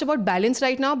it's so much about balance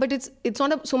right now, but it's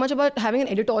not so much about having an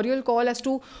editorial call as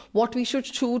to what we should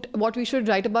shoot, what we should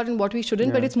write about and what we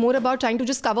shouldn't, but it's more about trying to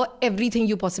just cover everything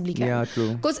you possibly can. Yeah,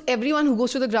 true. Because everyone who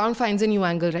goes to the ground finds a new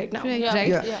angle right now, right?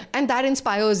 Yeah. And that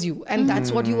inspires you, and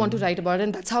that's what you want to write about,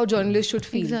 and that's how journalists should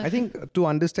feel. Exactly. I think to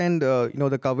understand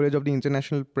the coverage of the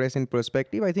international press in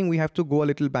perspective, I think we have to go a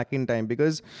little back in time,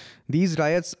 because these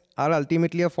riots are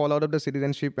ultimately a fallout of the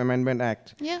Citizenship Amendment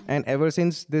Act. Yeah. And ever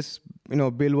since this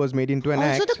bill was made into an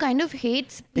act. Also the kind of hate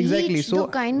speech. Exactly. So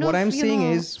what I'm saying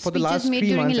is, for the last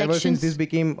 3 months, ever since this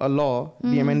became a law,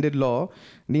 the amended law,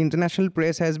 the international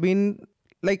press has been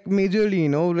like majorly,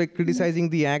 like criticizing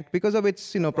the act because of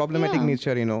its, problematic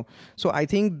nature, So I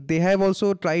think they have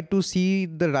also tried to see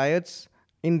the riots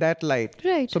in that light.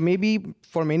 Right. So maybe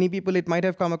for many people it might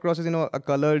have come across as, a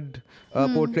colored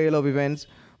portrayal of events.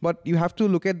 But you have to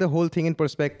look at the whole thing in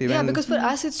perspective. Yeah, because for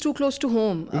us it's too close to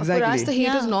home. Exactly. For us the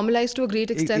hate is normalized to a great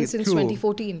extent since true.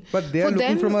 2014. But they are for looking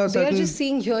them, from a certain... they are just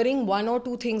hearing one or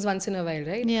two things once in a while,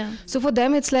 right? Yeah. So for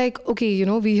them it's like, okay,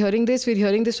 we're hearing this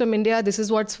from India, this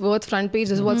is what's worth front page,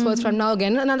 this is what's worth front, now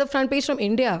again another front page from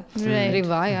India. Right. Arey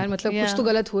waah yaar, matlab kuch to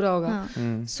galat ho raha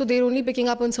hoga. So they're only picking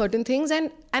up on certain things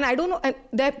and I don't know, and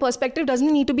their perspective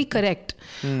doesn't need to be correct.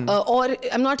 Or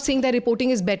I'm not saying their reporting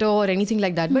is better or anything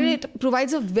like that, but it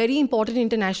provides a very important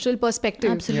international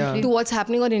perspective to what's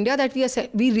happening on India that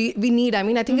we need. I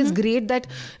mean, I think it's great that,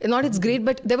 not it's great,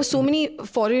 but there were so many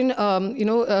foreign,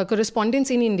 correspondents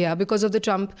in India because of the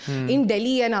Trump, in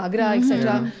Delhi and Agra,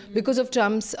 etc., because of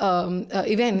Trump's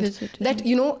event. That,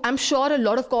 I'm sure a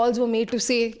lot of calls were made to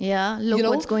say, look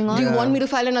what's going on. Do you want me to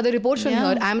file another report from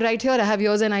here? I'm right here, I have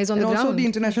ears and eyes on the ground. And also the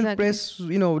international press,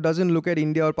 doesn't look at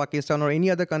India or Pakistan or any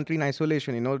other country in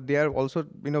isolation. They are also,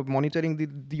 monitoring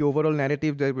the overall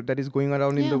narrative that is going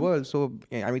around in the world. So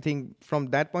I think from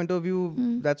that point of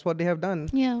view, that's what they have done.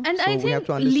 Yeah. And so I think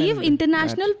leave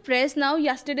international press now.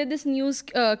 Yesterday this news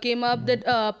came up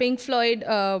that Pink Floyd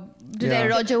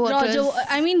Roger Waters.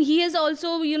 I mean, he has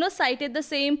also, cited the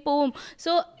same poem.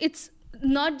 So it's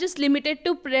not just limited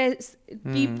to press.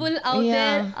 People out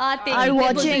there are taking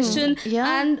their position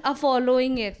and are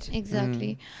following it.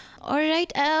 Exactly. All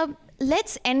right.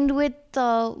 Let's end with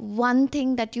one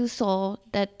thing that you saw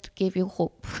that gave you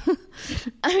hope.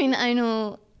 I mean, I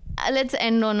know. Let's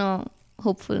end on a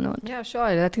hopeful note. Yeah, sure.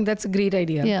 I think that's a great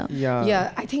idea.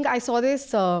 Yeah. I think I saw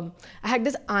this. I had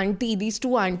these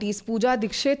two aunties, Pooja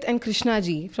Dikshit and Krishna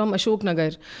ji from Ashok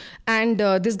Nagar. And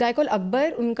this guy called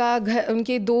Akbar,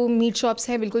 unke दो meat shops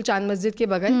हैं बिल्कुल चांद मस्जिद के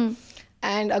बगल.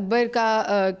 And Akbar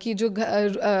का की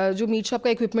जो मीट शॉप का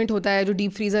इक्विपमेंट होता है, जो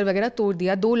डीप फ्रीज़र वगैरह तोड़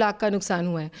दिया, 2 लाख का नुकसान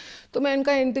हुआ है. तो मैं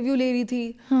उनका इंटरव्यू ले रही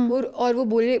थी और वो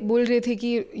बोल रहे थे कि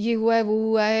ये हुआ है, वो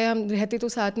हुआ है, हम रहते तो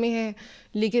साथ में हैं,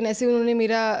 लेकिन ऐसे उन्होंने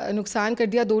मेरा नुकसान कर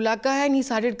दिया, 2 लाख का है. And he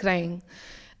started crying.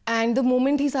 And the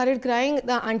moment he started crying,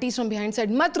 the aunties from behind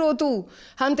said, मत रो तू,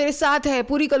 हम तेरे साथ है,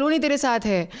 पूरी कॉलोनी तेरे साथ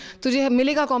है, तुझे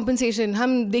मिलेगा कॉम्पनसेशन,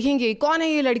 हम देखेंगे कौन है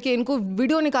ये लड़के, इनको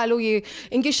वीडियो निकालो, ये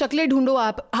इनकी शक्लें ढूंढो,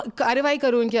 आप कार्रवाई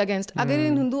करो इनके अगेंस्ट. अगर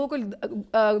इन हिंदुओं को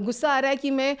गुस्सा आ रहा है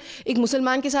कि मैं एक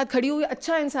मुसलमान के साथ खड़ी हुई,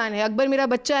 अच्छा इंसान है, अकबर मेरा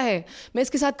बच्चा है, मैं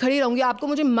इसके साथ खड़ी रहूंगी, आपको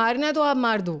मुझे मारना है तो आप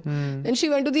मार दो. Then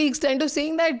she went to the extent of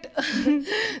saying that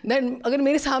अगर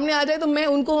मेरे सामने आ जाए तो मैं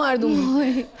उनको मार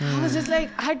दूंगी. I was just like,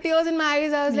 I had tears in my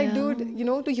eyes. I was like,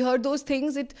 dude, to hear those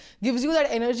things, it gives you that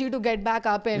energy to get back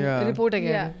up and report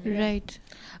again. Yeah. Right.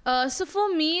 So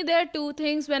for me, there are two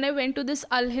things. When I went to this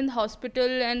Al Hind hospital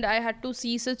and I had to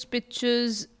see such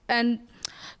pictures, and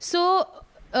so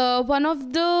one of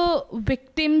the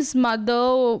victim's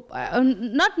mother,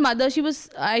 not mother,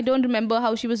 I don't remember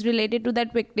how she was related to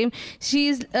that victim.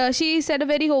 She said a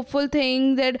very hopeful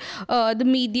thing that the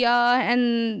media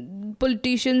and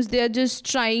politicians, they are just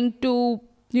trying to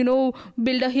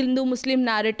build a Hindu-Muslim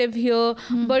narrative here.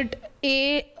 But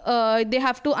they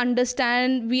have to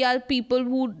understand we are people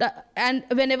who, and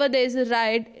whenever there is a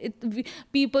riot,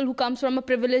 people who comes from a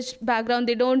privileged background,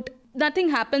 nothing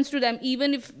happens to them.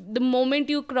 Even if the moment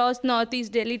you cross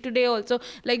Northeast Delhi today also,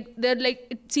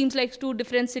 it seems like 2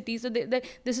 different cities. So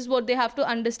this is what they have to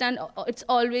understand. It's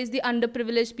always the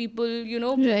underprivileged people,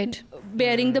 right,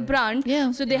 bearing the brunt.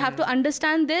 Yeah. So they have to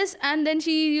understand this. And then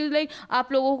she was like,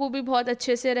 "Aap logo ko bhi bahut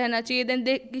अच्छे से रहना चाहिए."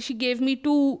 Then she gave me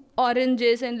 2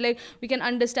 oranges and we can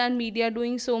understand media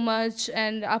doing so much,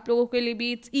 and aap logo ke liye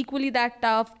bhi it's equally that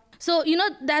tough. So,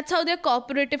 that's how they're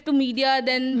cooperative to media.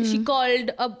 Then she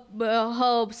called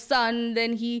her son,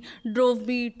 then he drove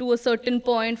me to a certain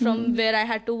point from where I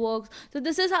had to work. So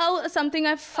this is how something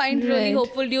I find really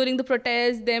hopeful during the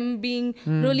protest, them being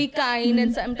really kind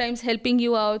and sometimes helping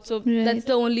you out. So that's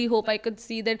the only hope I could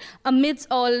see, that amidst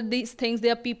all these things,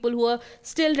 there are people who are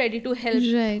still ready to help.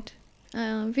 Right.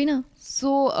 Veena?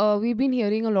 So we've been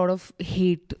hearing a lot of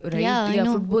hate, right? Yeah,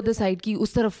 for both the side ki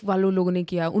us taraf वालों लोगों ने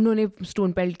किया, उन्होंने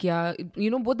stone pelt किया.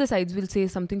 Both the sides will say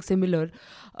something similar.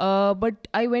 But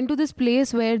I went to this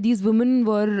place where these women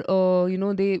were,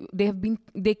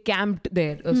 they camped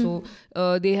there. So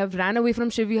they have ran away from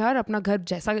Shiv Vihar, अपना घर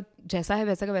जैसा है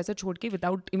वैसा का वैसा छोड़ के,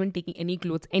 without even taking any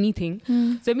clothes, anything.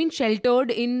 So I've been sheltered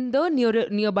in the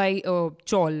nearby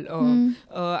chawl,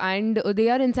 and they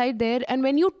are inside there. And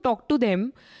when you talk to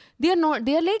them, they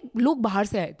are like लोग बाहर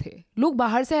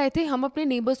से आए थे हम अपने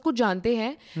neighbors को जानते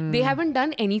हैं. They haven't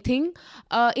done anything.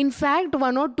 In fact,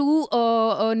 one or two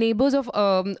neighbors of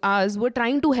ours were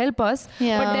trying to help us,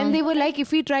 but then they were like,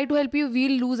 if we try to help you,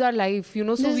 we'll lose our life, you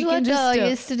know. So this we is can what just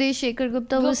yesterday Shekhar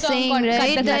Gupta was saying,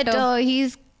 right? That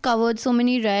he's covered so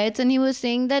many riots, and he was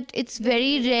saying that it's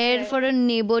very rare for a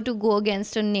neighbor to go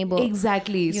against a neighbor.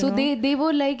 Exactly. So they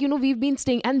were like, you know, we've been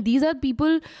staying, and these are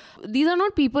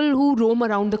not people who roam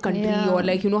around the country or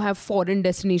like, you know, have foreign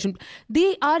destination.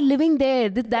 They are living there.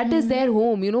 That is their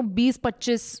home, you know.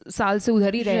 20-25 saal se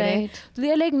udhar hi reh rahe hain. So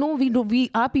they are like, no,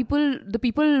 the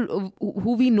people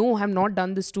who we know have not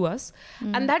done this to us.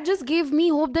 And that just gave me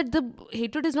hope that the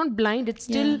hatred is not blind. It's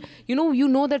still, you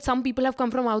know that some people have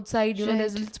come from outside, you know,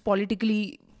 it's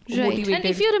politically motivated. And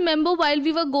if you remember, while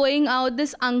we were going out,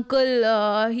 this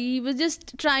uncle, he was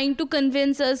just trying to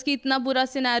convince us कि इतना बुरा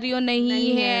scenario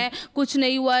नहीं है, कुछ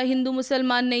नहीं हुआ, हिंदू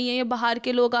मुसलमान नहीं है, ये बाहर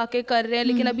के लोग आके कर रहे हैं,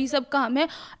 लेकिन अभी सब काम है.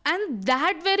 And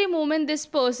that very moment, this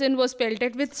person was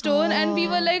pelted with stone, and we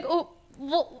were like, oh,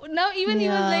 now even he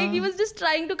was like, he was just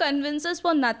trying to convince us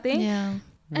for nothing,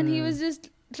 and he was just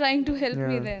trying to help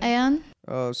me then. Ayan?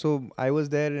 So I was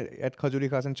there at Khajuri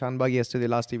Khas and Chandbagh yesterday,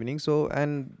 last evening. So,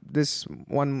 and this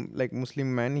one like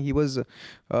Muslim man, he was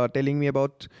telling me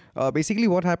about basically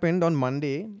what happened on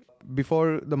Monday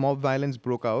before the mob violence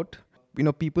broke out. You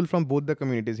know, people from both the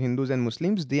communities, Hindus and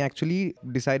Muslims, they actually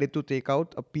decided to take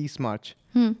out a peace march.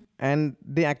 And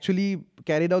they actually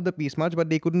carried out the peace march, but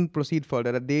they couldn't proceed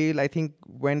further. They, I think,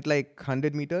 went like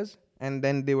 100 meters. And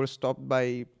then they were stopped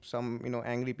by some, you know,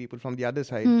 angry people from the other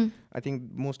side. I think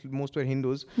most were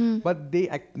Hindus. But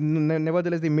they,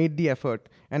 nevertheless, they made the effort.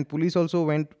 And police also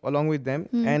went along with them.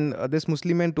 And this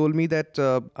Muslim man told me that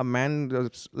a man,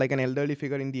 like an elderly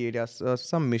figure in the area,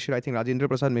 some Mishra, I think Rajendra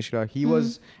Prasad Mishra, he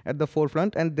was at the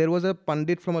forefront. And there was a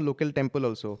Pandit from a local temple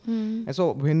also. And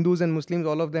so Hindus and Muslims,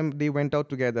 all of them, they went out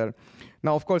together.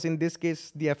 Now, of course, in this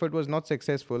case, the effort was not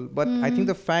successful. But I think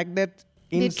the fact that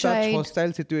in such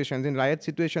hostile situations, in riot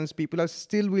situations, people are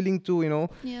still willing to, you know,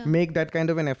 make that kind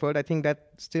of an effort. I think that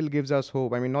still gives us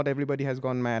hope. I mean, not everybody has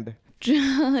gone mad.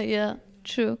 Yeah,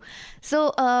 true.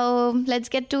 So let's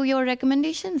get to your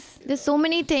recommendations. There's so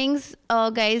many things.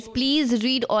 Guys, please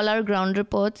read all our ground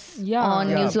reports on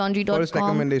newslaundry.com. First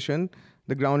recommendation,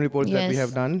 the ground reports that we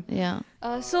have done. Yeah.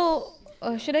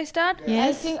 Should I start? Yes.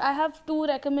 I think I have two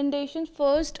recommendations.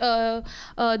 First,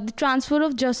 the transfer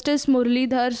of Justice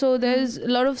Muralidhar. So there's a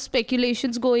lot of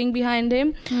speculations going behind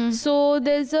him. So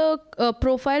there's a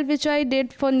profile which I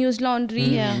did for News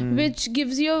Laundry, which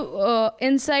gives you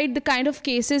insight the kind of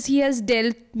cases he has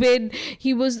dealt with.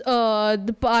 He was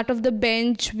the part of the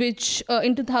bench which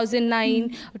in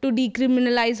 2009 to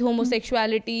decriminalize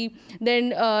homosexuality.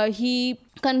 Then he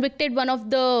convicted one of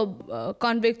the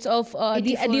convicts of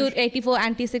the 84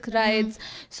 anti-Sikh riots.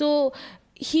 So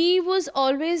he was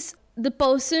always the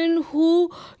person who,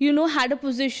 you know, had a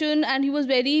position, and he was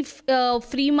very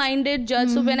free-minded judge.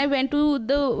 So when I went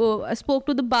to spoke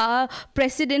to the bar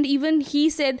president, even he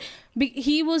said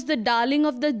he was the darling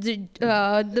of the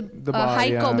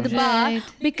high court, the bar,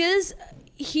 because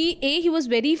he was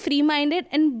very free-minded,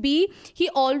 and B, he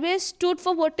always stood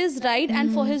for what is right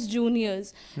and for his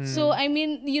juniors. So I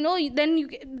mean, you know, then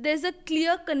there's a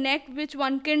clear connect which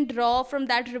one can draw from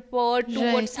that report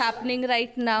to what's happening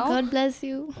right now. God bless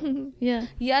you.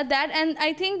 That, and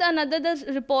I think the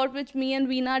report which me and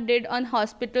Veena did on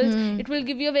hospitals, it will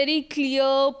give you a very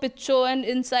clear picture and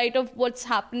insight of what's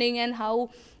happening and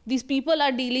how these people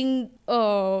are dealing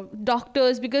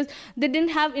doctors, because they didn't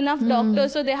have enough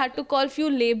doctors, so they had to call few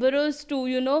laborers to,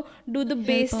 you know, do the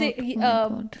basic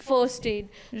first aid.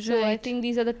 So I think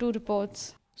these are the two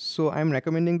reports. So I'm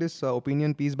recommending this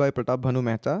opinion piece by Pratap Bhanu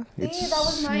Mehta. That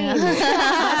was mine. That's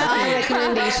my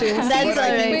recommendation. That's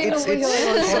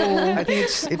alright. I think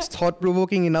it's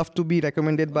thought-provoking enough to be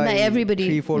recommended by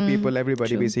everybody. 3-4 people,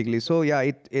 everybody basically. So yeah,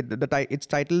 it's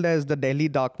titled as The Delhi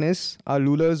Darkness. Our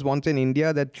rulers want an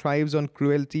India that thrives on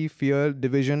cruelty, fear,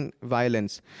 division,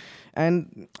 violence.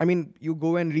 And I mean, you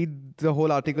go and read the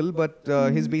whole article, but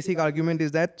his basic argument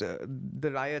is that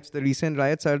the recent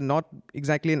riots are not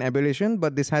exactly an aberration,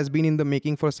 but this has been in the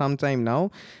making for some time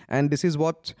now. And this is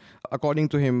what, according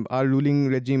to him, our ruling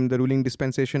regime, the ruling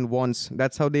dispensation wants.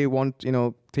 That's how they want, you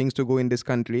know, things to go in this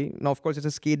country. Now, of course, it's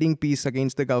a scathing piece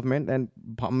against the government, and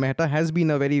Mehta has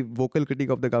been a very vocal critic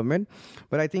of the government.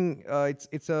 But I think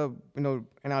it's a, you know,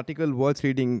 an article worth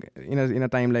reading in a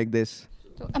time like this.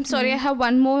 I'm sorry, I have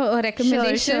one more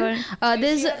recommendation. Sure.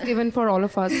 There's given for all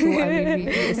of us, so I mean,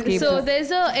 we escaped. So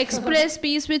there's a Express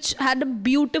piece which had a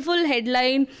beautiful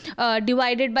headline,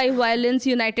 divided by violence,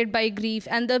 united by grief,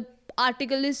 and the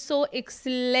article is so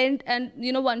excellent, and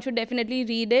one should definitely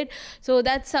read it. So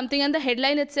that's something, and the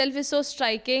headline itself is so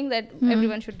striking that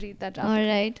everyone should read that article. All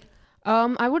right.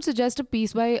 I would suggest a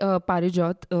piece by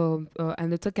Parijat,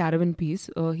 and it's a caravan piece.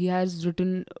 He has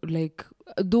written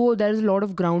though there is a lot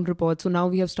of ground reports, so now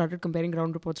we have started comparing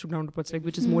ground reports to ground reports,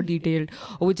 which is more detailed,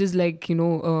 or which is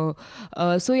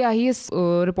so yeah, he is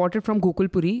reported from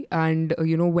Gokul and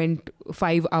went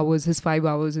 5 hours, his 5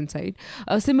 hours inside,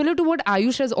 similar to what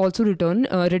Ayush has also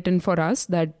written for us,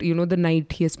 that the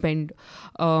night he has spent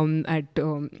at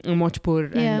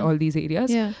Mochpur and all these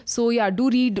areas. So yeah, do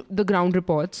read the ground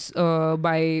reports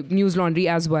by News Laundry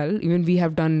as well. Even we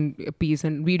have done a piece,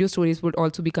 and video stories would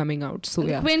also be coming out. So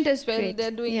yeah, Quint as well. They're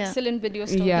doing excellent video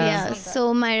stories. Yeah.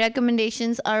 So my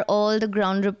recommendations are all the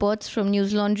ground reports from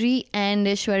News Laundry and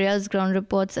Aishwarya's ground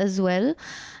reports as well.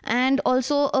 And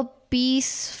also a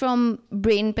piece from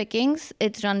Brain Pickings.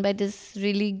 It's run by this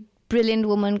really brilliant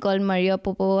woman called Maria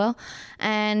Popova.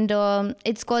 And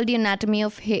it's called The Anatomy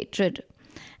of Hatred.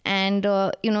 And,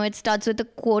 it starts with a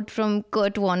quote from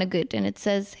Kurt Vonnegut, and it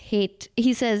says,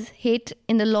 he says, hate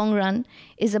in the long run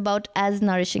is about as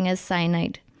nourishing as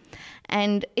cyanide.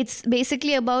 And it's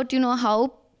basically about,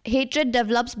 how hatred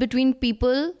develops between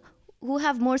people who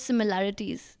have more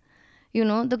similarities.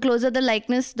 The closer the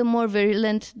likeness, the more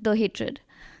virulent the hatred.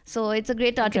 So it's a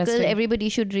great article. Everybody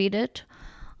should read it.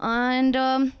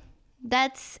 And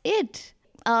that's it.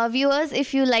 Viewers,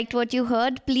 if you liked what you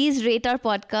heard, please rate our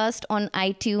podcast on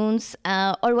iTunes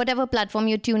or whatever platform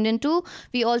you tuned into.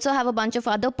 We also have a bunch of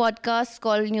other podcasts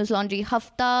called News Laundry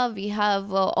Hafta. We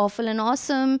have Awful and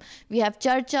Awesome. We have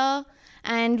Charcha.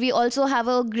 And we also have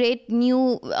a great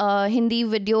new Hindi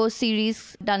video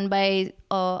series done by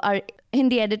our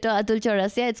Hindi editor Atul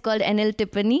Chaurasia. It's called NL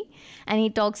Tippani, and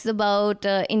he talks about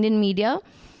Indian media.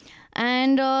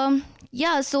 And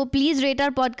so please rate our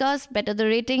podcast. Better the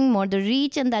rating, more the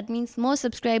reach, and that means more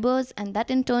subscribers, and that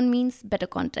in turn means better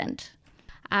content.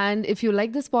 And if you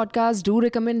like this podcast, do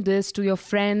recommend this to your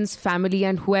friends, family,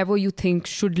 and whoever you think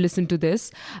should listen to this.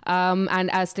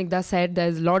 And as Snigdha said,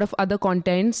 there's a lot of other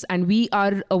contents, and we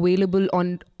are available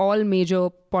on all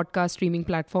major podcast streaming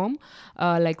platforms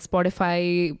like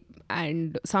Spotify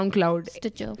and SoundCloud,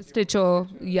 Stitcher,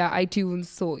 iTunes.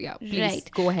 So yeah, please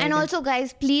go ahead. And also,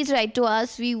 guys, please write to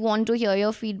us. We want to hear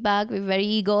your feedback. We're very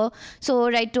eager.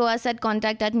 So write to us at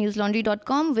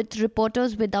contact@newslaundry.com with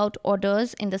Reporters Without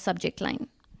Orders in the subject line.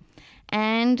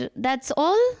 And that's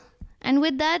all. And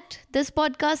with that, this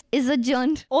podcast is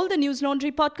adjourned. All the News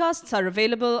Laundry podcasts are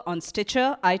available on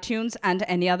Stitcher, iTunes, and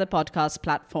any other podcast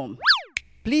platform.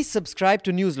 Please subscribe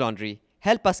to News Laundry.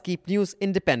 Help us keep news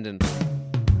independent.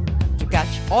 To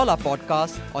catch all our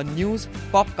podcasts on news,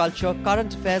 pop culture,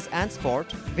 current affairs, and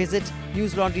sport, visit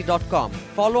newslaundry.com.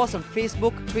 Follow us on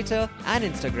Facebook, Twitter, and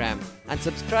Instagram. And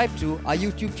subscribe to our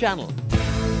YouTube channel.